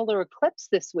at the solar eclipse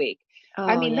this week.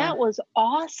 That was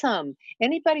awesome.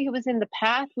 Anybody who was in the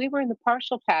path, we were in the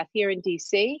partial path here in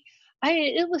DC.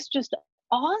 It was just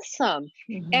awesome.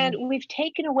 And we've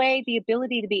taken away the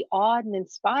ability to be awed and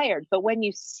inspired. But when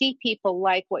you see people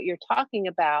like what you're talking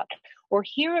about or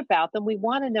hear about them, we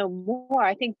want to know more.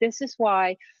 I think this is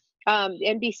why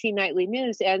NBC Nightly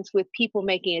News ends with people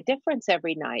making a difference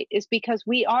every night, is because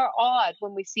we are awed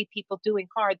when we see people doing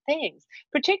hard things,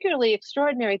 particularly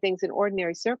extraordinary things in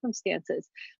ordinary circumstances.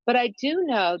 But I do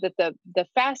know that the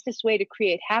fastest way to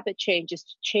create habit change is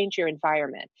to change your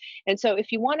environment. And so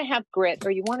if you want to have grit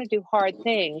or you want to do hard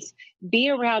things,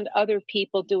 be around other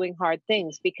people doing hard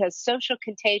things, because social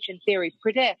contagion theory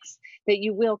predicts that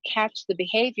you will catch the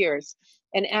behaviors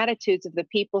and attitudes of the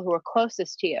people who are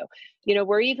closest to you.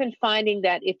 We're even finding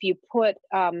that if you put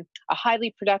a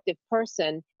highly productive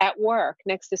person at work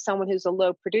next to someone who's a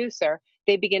low producer,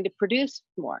 they begin to produce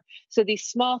more. So these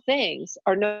small things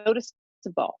are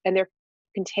noticeable and they're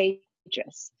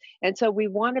contagious. And so we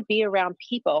want to be around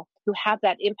people who have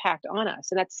that impact on us.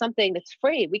 And that's something that's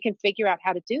free. We can figure out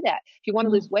how to do that. If you want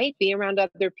to lose weight, be around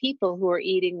other people who are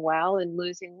eating well and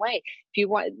losing weight. If you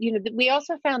want, we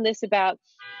also found this about,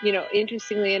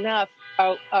 interestingly enough,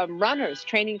 runners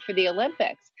training for the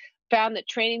Olympics found that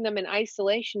training them in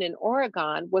isolation in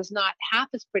Oregon was not half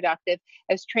as productive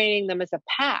as training them as a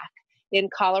pack in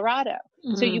Colorado.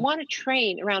 So you want to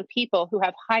train around people who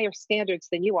have higher standards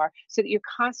than you are so that you're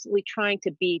constantly trying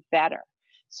to be better.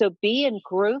 So be in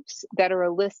groups that are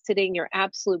eliciting your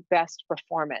absolute best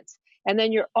performance. And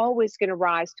then you're always going to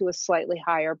rise to a slightly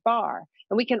higher bar.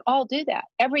 And we can all do that.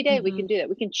 Every day we can do that.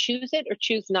 We can choose it or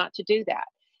choose not to do that.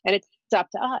 And it's up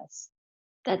to us.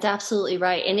 That's absolutely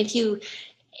right. And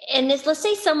let's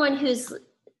say someone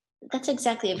that's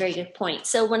exactly a very good point.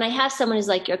 So when I have someone who's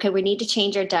like, okay, we need to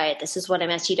change our diet. This is what I'm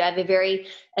asking you to. I have a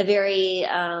very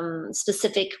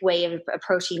specific way of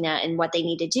approaching that and what they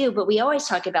need to do. But we always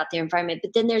talk about their environment.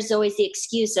 But then there's always the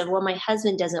excuse of, well, my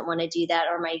husband doesn't want to do that,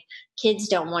 or my kids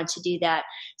don't want to do that.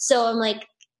 So I'm like,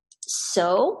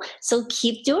 so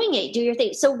keep doing it. Do your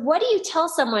thing. So what do you tell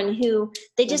someone who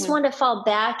they just want to fall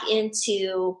back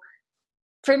into?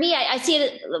 For me, I see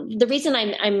it. The reason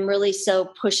I'm really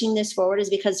so pushing this forward is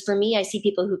because for me, I see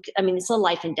people who, it's a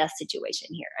life and death situation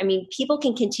here. People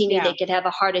can continue. Yeah. They could have a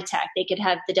heart attack. They could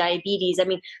have the diabetes.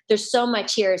 There's so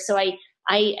much here. So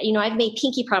I've made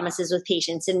pinky promises with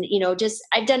patients, and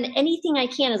I've done anything I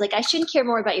can. It's like, I shouldn't care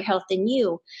more about your health than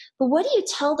you. But what do you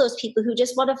tell those people who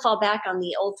just want to fall back on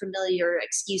the old familiar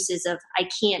excuses of I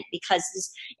can't because?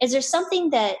 Is there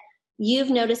something that you've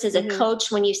noticed as a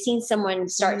coach when you've seen someone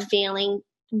start failing?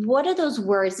 What are those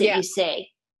words that you say?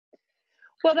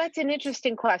 Well, that's an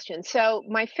interesting question. So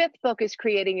my 5th book is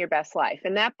Creating Your Best Life.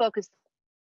 And that book is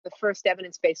the first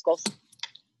evidence-based goal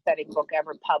setting book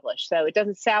ever published. So it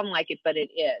doesn't sound like it, but it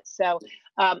is. So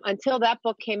Until that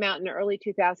book came out in early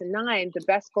 2009, the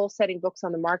best goal setting books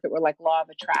on the market were like Law of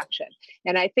Attraction.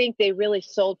 And I think they really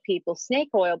sold people snake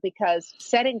oil because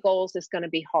setting goals is going to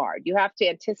be hard. You have to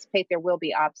anticipate there will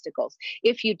be obstacles.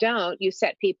 If you don't, you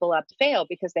set people up to fail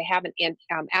because they haven't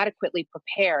adequately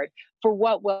prepared for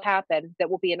what will happen that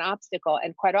will be an obstacle.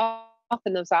 And quite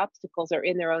often those obstacles are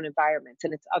in their own environments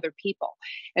and it's other people.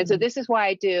 And so this is why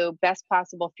I do best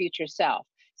possible future self.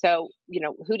 So,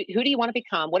 who do you want to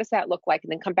become? What does that look like?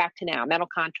 And then come back to now, mental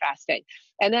contrasting.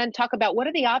 And then talk about what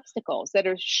are the obstacles that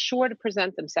are sure to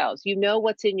present themselves. You know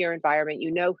what's in your environment. You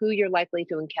know who you're likely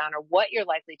to encounter, what you're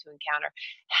likely to encounter.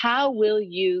 How will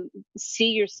you see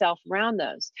yourself around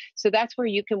those? So that's where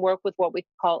you can work with what we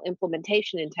call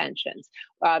implementation intentions.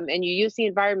 And you use the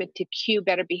environment to cue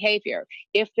better behavior.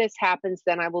 If this happens,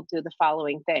 then I will do the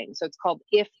following thing. So it's called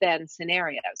if-then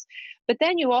scenarios. But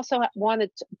then you also want to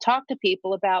talk to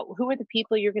people about who are the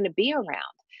people you're going to be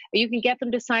around. You can get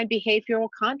them to sign behavioral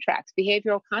contracts.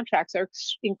 Behavioral contracts are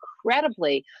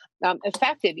incredibly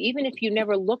effective. Even if you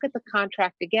never look at the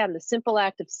contract again, the simple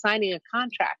act of signing a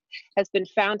contract has been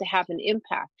found to have an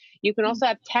impact. You can also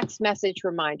have text message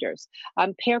reminders,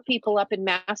 pair people up in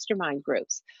mastermind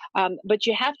groups. But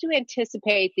you have to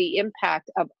anticipate the impact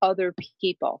of other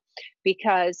people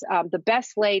because the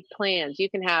best laid plans, you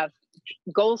can have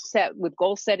goal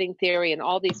setting theory and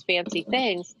all these fancy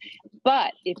things.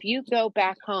 But if you go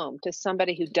back home to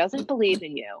somebody who doesn't believe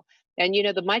in you, and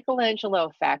the Michelangelo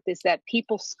effect is that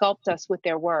people sculpt us with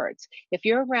their words. If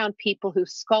you're around people who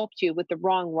sculpt you with the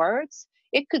wrong words,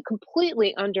 it could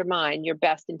completely undermine your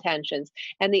best intentions.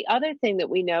 And the other thing that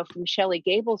we know from Shelley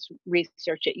Gable's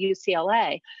research at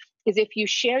UCLA is if you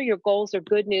share your goals or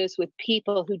good news with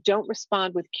people who don't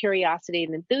respond with curiosity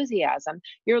and enthusiasm,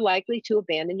 you're likely to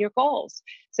abandon your goals.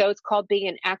 So it's called being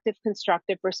an active,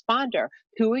 constructive responder.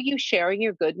 Who are you sharing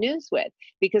your good news with?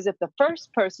 Because if the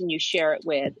first person you share it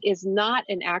with is not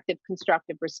an active,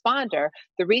 constructive responder,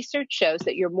 the research shows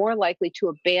that you're more likely to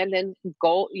abandon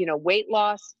weight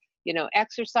loss,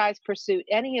 exercise pursuit,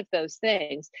 any of those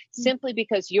things, simply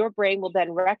because your brain will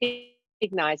then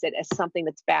recognize it as something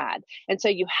that's bad. And so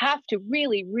you have to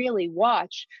really, really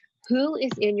watch who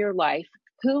is in your life,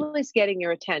 who is getting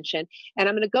your attention. And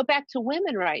I'm going to go back to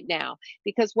women right now,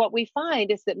 because what we find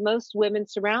is that most women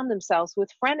surround themselves with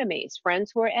frenemies,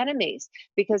 friends who are enemies,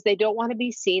 because they don't want to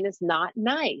be seen as not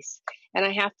nice. And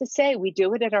I have to say, we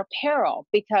do it at our peril,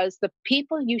 because the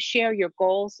people you share your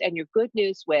goals and your good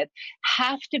news with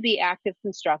have to be active,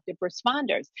 constructive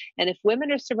responders. And if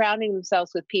women are surrounding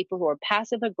themselves with people who are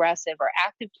passive aggressive or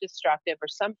active destructive or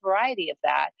some variety of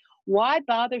that, why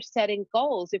bother setting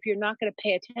goals if you're not going to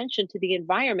pay attention to the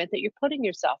environment that you're putting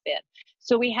yourself in?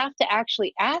 So we have to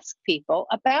actually ask people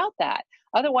about that.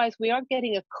 Otherwise, we aren't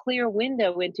getting a clear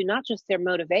window into not just their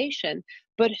motivation,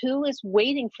 but who is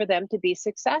waiting for them to be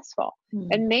successful.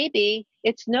 And maybe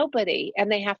it's nobody,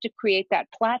 and they have to create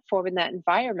that platform in that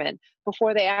environment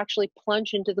before they actually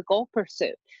plunge into the goal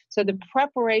pursuit. So the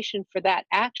preparation for that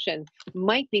action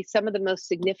might be some of the most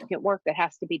significant work that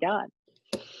has to be done.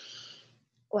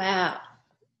 Wow.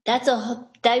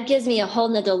 That gives me a whole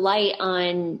nother light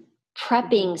on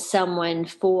prepping someone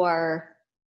for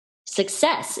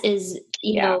success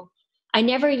I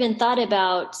never even thought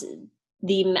about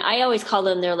I always call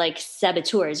them, they're like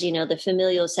saboteurs, the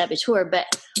familial saboteur, but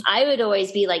I would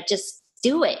always be like, just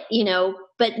do it,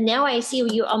 but now I see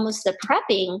you almost the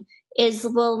prepping is,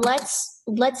 well,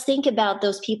 let's think about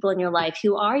those people in your life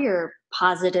who are your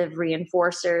positive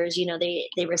reinforcers.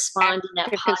 They respond in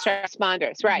that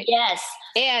responders, right? Yes.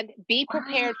 And be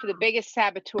prepared for the biggest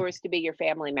saboteurs to be your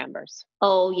family members.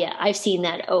 Oh yeah, I've seen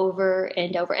that over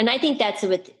and over, and I think that's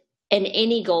with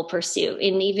any goal pursuit,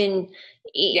 and even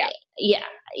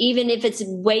even if it's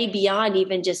way beyond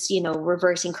even just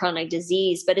reversing chronic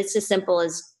disease, but it's as simple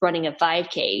as running a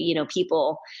 5K.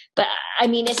 People, but I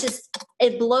mean,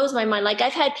 it blows my mind. Like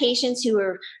I've had patients who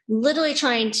are literally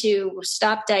trying to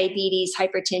stop diabetes,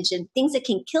 hypertension, things that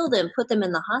can kill them, put them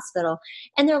in the hospital,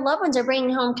 and their loved ones are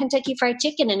bringing home Kentucky Fried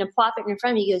Chicken and plop it in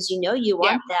front of me. He goes, you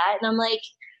want that? And I'm like,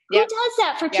 who does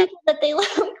that for people that they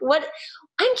love? What?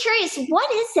 I'm curious,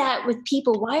 what is that with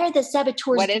people? Why are the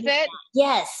saboteurs? What is it? That?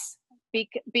 Yes.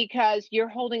 Because you're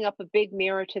holding up a big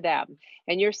mirror to them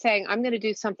and you're saying, I'm going to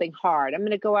do something hard. I'm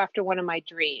going to go after one of my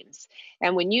dreams.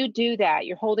 And when you do that,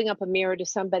 you're holding up a mirror to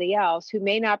somebody else who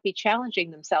may not be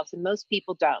challenging themselves, and most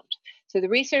people don't. So the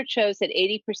research shows that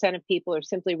 80% of people are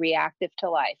simply reactive to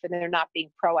life and they're not being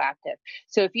proactive.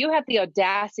 So if you have the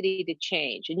audacity to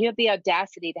change, and you have the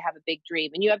audacity to have a big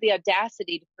dream, and you have the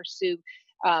audacity to pursue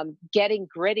getting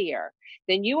grittier,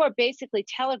 then you are basically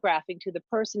telegraphing to the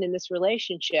person in this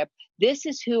relationship, this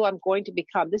is who I'm going to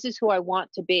become. This is who I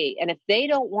want to be. And if they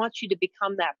don't want you to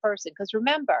become that person, because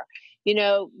remember,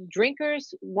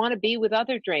 drinkers want to be with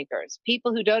other drinkers.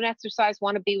 People who don't exercise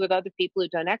want to be with other people who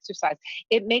don't exercise.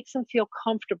 It makes them feel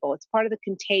comfortable. It's part of the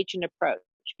contagion approach.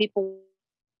 People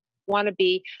want to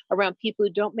be around people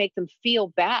who don't make them feel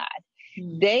bad.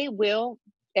 They will,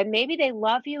 and maybe they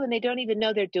love you and they don't even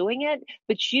know they're doing it,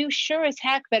 but you sure as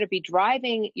heck better be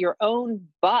driving your own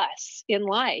bus in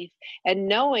life and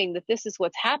knowing that this is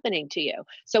what's happening to you.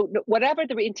 So whatever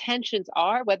the intentions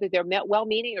are, whether they're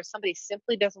well-meaning or somebody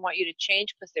simply doesn't want you to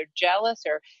change because they're jealous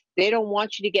or they don't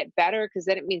want you to get better because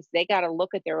then it means they got to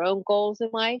look at their own goals in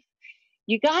life,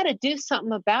 you got to do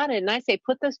something about it. And I say,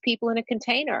 put those people in a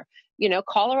container.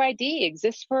 Caller ID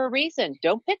exists for a reason.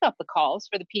 Don't pick up the calls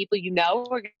for the people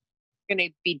are going to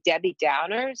be Debbie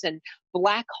Downers and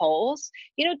black holes.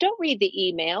 Don't read the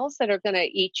emails that are going to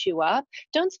eat you up.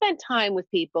 Don't spend time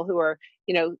with people who are,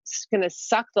 going to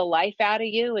suck the life out of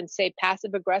you and say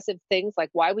passive aggressive things like,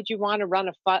 why would you want to run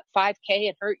a 5K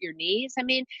and hurt your knees? I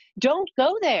mean, don't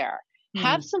go there.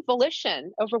 Have some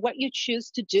volition over what you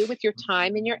choose to do with your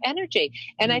time and your energy.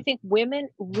 And I think women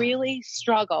really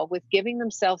struggle with giving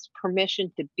themselves permission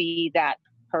to be that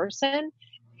person.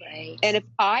 Right. And if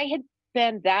I had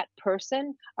been that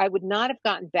person, I would not have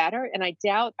gotten better. And I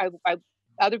doubt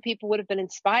other people would have been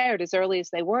inspired as early as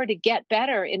they were to get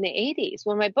better in the 80s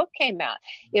when my book came out.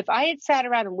 If I had sat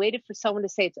around and waited for someone to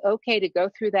say it's okay to go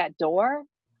through that door,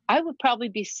 I would probably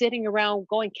be sitting around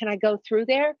going, can I go through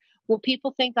there? Will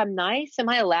people think I'm nice? Am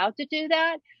I allowed to do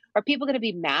that? Are people going to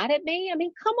be mad at me? I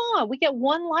mean, come on, we get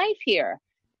one life here.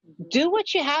 Do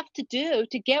what you have to do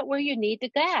to get where you need to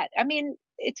get. I mean,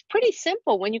 it's pretty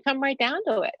simple when you come right down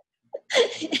to it.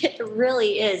 It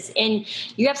really is. And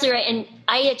you're absolutely right. And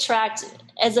I attract,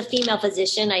 as a female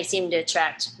physician, I seem to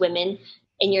attract women.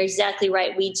 And you're exactly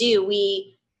right. We do.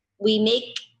 We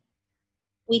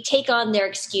take on their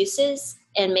excuses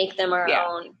and make them our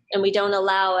own. And we don't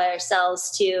allow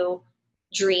ourselves to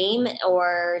dream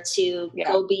or to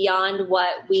go beyond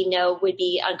what we know would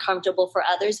be uncomfortable for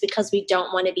others because we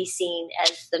don't want to be seen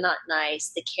as the not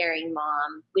nice, the caring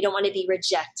mom. We don't want to be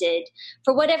rejected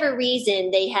for whatever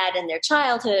reason they had in their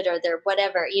childhood or their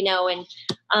whatever,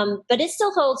 but it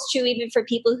still holds true even for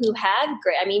people who have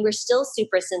we're still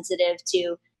super sensitive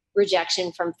to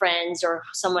rejection from friends or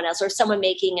someone else or someone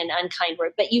making an unkind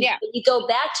word, but you go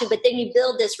back to, but then you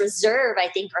build this reserve, I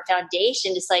think, or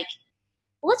foundation. It's like,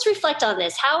 let's reflect on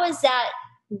this. How is that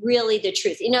really the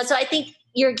truth? So I think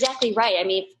you're exactly right. I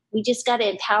mean, we just got to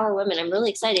empower women. I'm really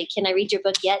excited. Can I read your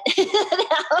book yet?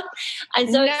 I'm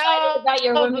so excited about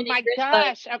your women. Oh my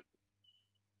gosh.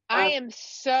 I am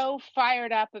so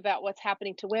fired up about what's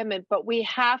happening to women, but we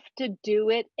have to do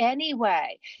it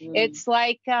anyway. It's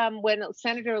like when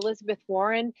Senator Elizabeth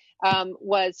Warren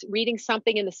was reading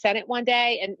something in the Senate one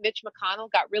day, and Mitch McConnell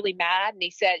got really mad, and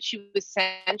he said she was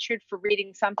censured for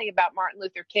reading something about Martin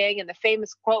Luther King. And the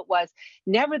famous quote was,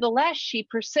 "Nevertheless, she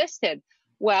persisted."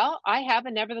 Well, I have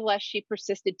a "Nevertheless, she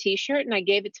persisted" t-shirt, and I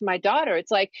gave it to my daughter.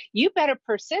 It's like, you better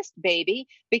persist, baby,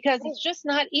 because it's just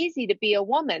not easy to be a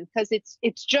woman, because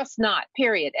it's just not,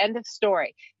 period. End of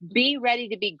story. Be ready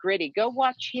to be gritty. Go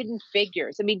watch Hidden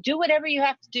Figures. I mean, do whatever you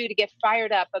have to do to get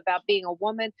fired up about being a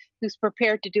woman who's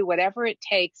prepared to do whatever it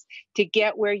takes to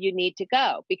get where you need to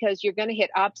go, because you're going to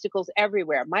hit obstacles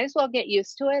everywhere. Might as well get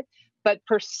used to it. But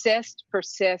persist.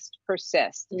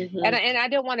 And I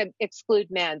don't want to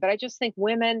exclude men, but I just think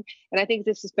women, and I think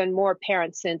this has been more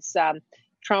apparent since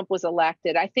Trump was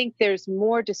elected. I think there's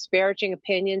more disparaging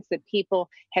opinions that people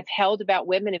have held about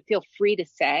women and feel free to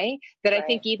say that I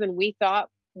think even we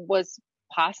thought was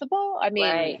possible. I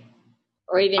mean,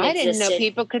 or even I didn't know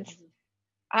people could.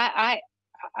 I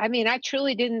mean, I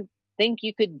truly didn't think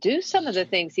you could do some of the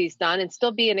things he's done and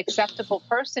still be an acceptable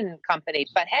person in company.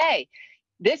 But hey,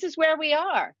 this is where we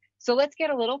are. So let's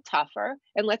get a little tougher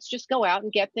and let's just go out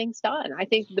and get things done. I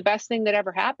think the best thing that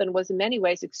ever happened was in many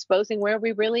ways exposing where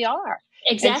we really are.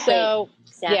 Exactly. And so,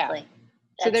 exactly.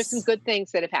 So there's some good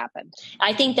things that have happened.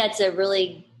 I think that's it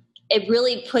really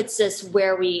puts us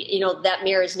where we, that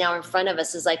mirror is now in front of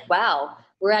us, is like, wow,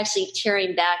 we're actually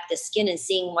tearing back the skin and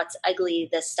seeing what's ugly,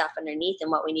 the stuff underneath and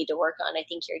what we need to work on. I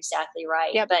think you're exactly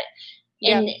right. Yep. But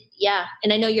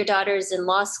and I know your daughter's in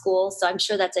law school, so I'm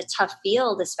sure that's a tough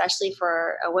field, especially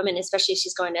for a woman, especially if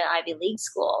she's going to Ivy League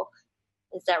school.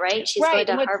 Is that right? She's Right.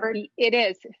 going And to Harvard? it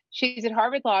is. She's at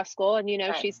Harvard Law School, and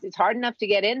Right. it's hard enough to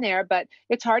get in there, but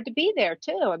it's hard to be there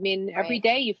too. I mean, every Right.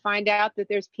 day you find out that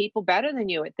there's people better than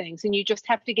you at things, and you just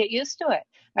have to get used to it.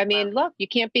 I Wow. mean, look, you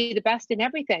can't be the best in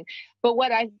everything. But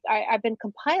what I've been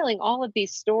compiling all of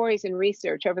these stories and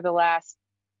research over the last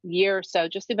year or so,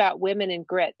 just about women and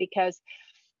grit, because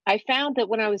I found that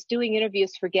when I was doing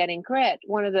interviews for Getting Grit,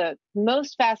 one of the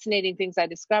most fascinating things I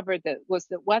discovered was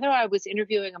that whether I was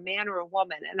interviewing a man or a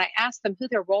woman, and I asked them who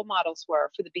their role models were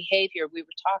for the behavior we were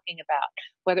talking about,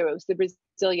 whether it was the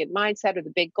resilient mindset or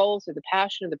the big goals or the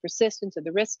passion or the persistence or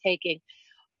the risk taking,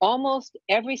 almost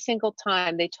every single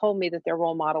time they told me that their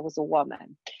role model was a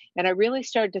woman. And I really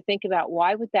started to think about,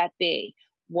 why would that be?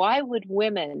 Why would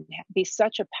women be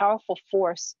such a powerful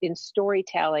force in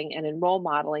storytelling and in role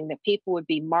modeling that people would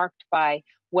be marked by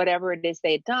whatever it is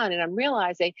they had done? And I'm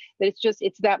realizing that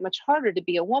it's that much harder to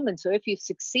be a woman. So if you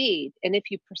succeed and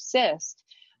if you persist,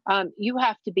 you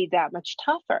have to be that much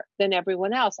tougher than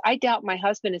everyone else. I doubt my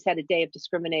husband has had a day of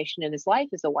discrimination in his life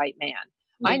as a white man.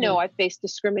 I know I face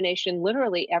discrimination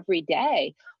literally every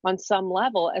day on some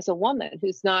level as a woman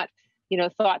who's not,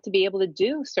 thought to be able to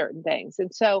do certain things.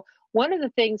 And so one of the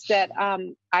things that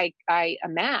I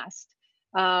amassed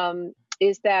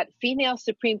is that female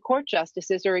Supreme Court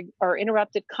justices are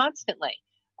interrupted constantly.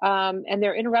 And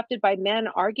they're interrupted by men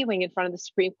arguing in front of the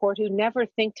Supreme Court who never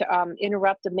think to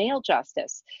interrupt a male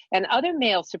justice. And other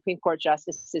male Supreme Court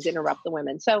justices interrupt the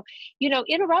women. So,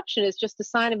 interruption is just a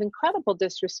sign of incredible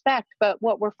disrespect. But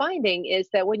what we're finding is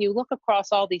that when you look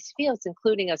across all these fields,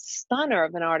 including a stunner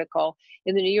of an article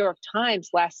in the New York Times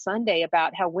last Sunday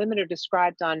about how women are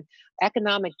described on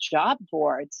economic job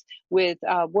boards with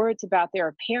words about their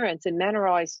appearance, and men are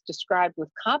always described with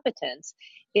competence,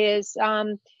 is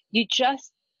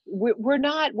we're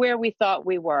not where we thought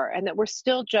we were, and that we're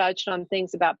still judged on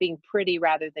things about being pretty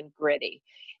rather than gritty.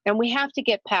 And we have to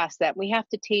get past that. We have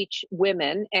to teach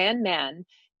women and men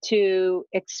to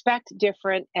expect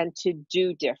different and to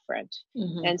do different.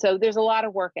 Mm-hmm. And so there's a lot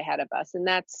of work ahead of us. And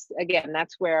that's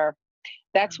where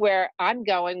I'm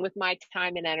going with my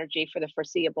time and energy for the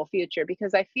foreseeable future,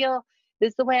 because I feel this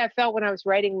is the way I felt when I was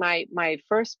writing my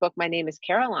first book, My Name is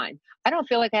Caroline. I don't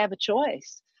feel like I have a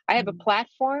choice. I have a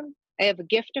platform. I have a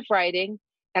gift of writing,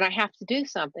 and I have to do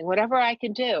something. Whatever I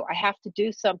can do, I have to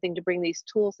do something to bring these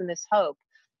tools and this hope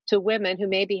to women who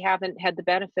maybe haven't had the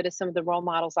benefit of some of the role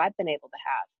models I've been able to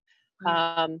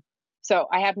have. So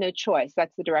I have no choice.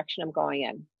 That's the direction I'm going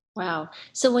in. Wow.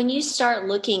 So when you start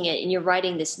looking at, and you're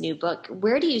writing this new book,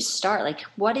 where do you start? Like,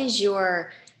 what is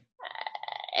your,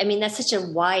 that's such a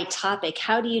wide topic.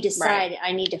 How do you decide, right,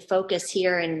 I need to focus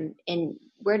here, and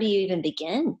where do you even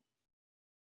begin?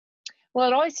 Well,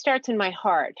 it always starts in my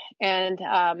heart. And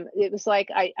it was like,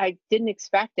 I didn't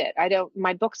expect it.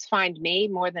 My books find me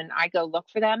more than I go look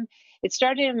for them. It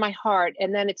started in my heart,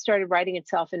 and then it started writing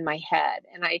itself in my head.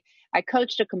 And I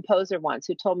coached a composer once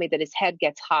who told me that his head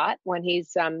gets hot when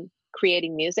he's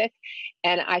creating music.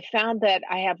 And I found that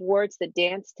I have words that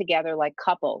dance together like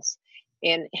couples.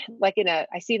 And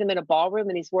I see them in a ballroom,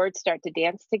 and these words start to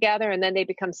dance together, and then they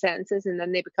become sentences, and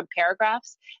then they become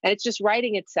paragraphs. And it's just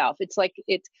writing itself. It's like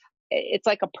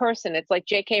a person. It's like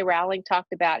J.K. Rowling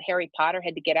talked about Harry Potter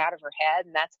had to get out of her head,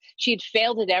 and she had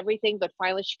failed at everything, but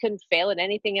finally she couldn't fail at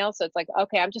anything else. So it's like,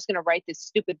 okay, I'm just going to write this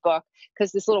stupid book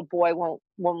because this little boy won't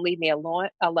leave me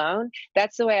alone.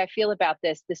 That's the way I feel about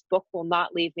this. This book will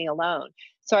not leave me alone.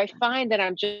 So I find that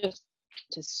I'm just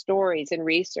to stories and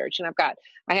research, and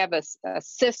I have a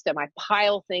system. I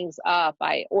pile things up,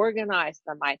 I organize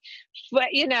them,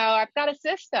 I've got a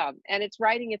system, and it's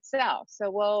writing itself. So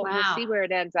we'll see where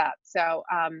it ends up. So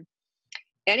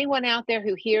anyone out there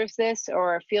who hears this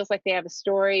or feels like they have a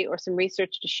story or some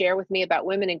research to share with me about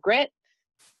women in grit,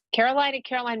 Caroline at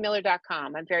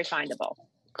CarolineMiller.com. I'm very findable.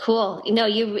 Cool.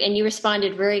 You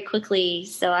responded very quickly,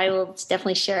 so I will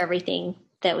definitely share everything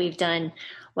that we've done.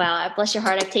 Wow, bless your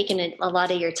heart. I've taken a lot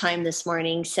of your time this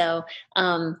morning, so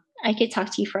I could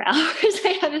talk to you for hours.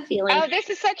 I have a feeling. Oh, this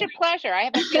is such a pleasure. I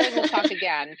have a feeling we'll talk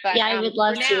again. But yeah, I would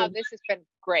love to. Now, this has been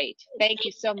great. Thank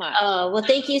you so much. Oh, well,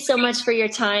 thank you so much for your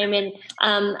time. And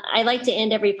I like to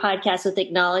end every podcast with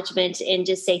acknowledgement and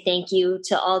just say thank you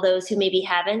to all those who maybe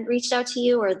haven't reached out to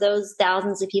you, or those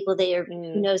thousands of people that are,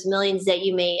 who knows, millions that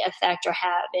you may affect or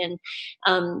have.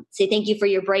 And say thank you for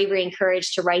your bravery and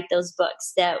courage to write those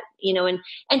books that,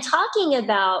 and talking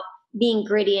about being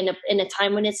gritty in a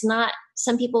time when it's not,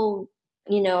 some people,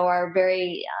 are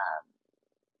very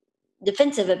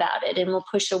defensive about it and will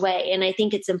push away. And I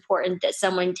think it's important that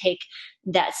someone take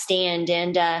that stand.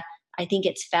 And I think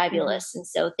it's fabulous. And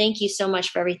so thank you so much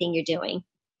for everything you're doing.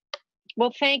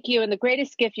 Well, thank you. And the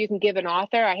greatest gift you can give an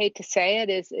author, I hate to say it,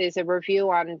 is a review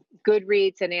on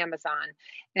Goodreads and Amazon,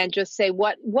 and just say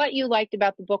what you liked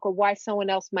about the book or why someone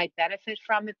else might benefit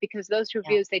from it, because those Yeah.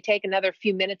 reviews, they take another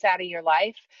few minutes out of your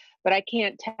life, but I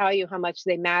can't tell you how much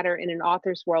they matter in an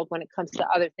author's world when it comes to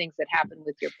other things that happen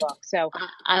with your book. So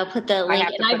I'll put the link,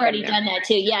 and I've already done that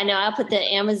too. Yeah, no, I'll put the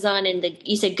Amazon and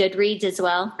you said Goodreads as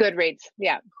well? Goodreads,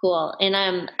 yeah. Cool. And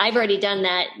I've already done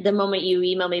that. The moment you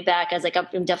email me back, I was like,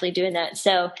 I'm definitely doing that.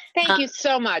 So thank you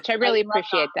so much. I really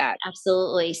appreciate that.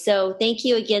 Absolutely. So thank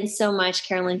you again so much,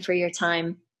 Carolyn, for your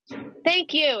time.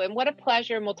 Thank you. And what a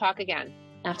pleasure. And we'll talk again.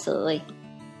 Absolutely.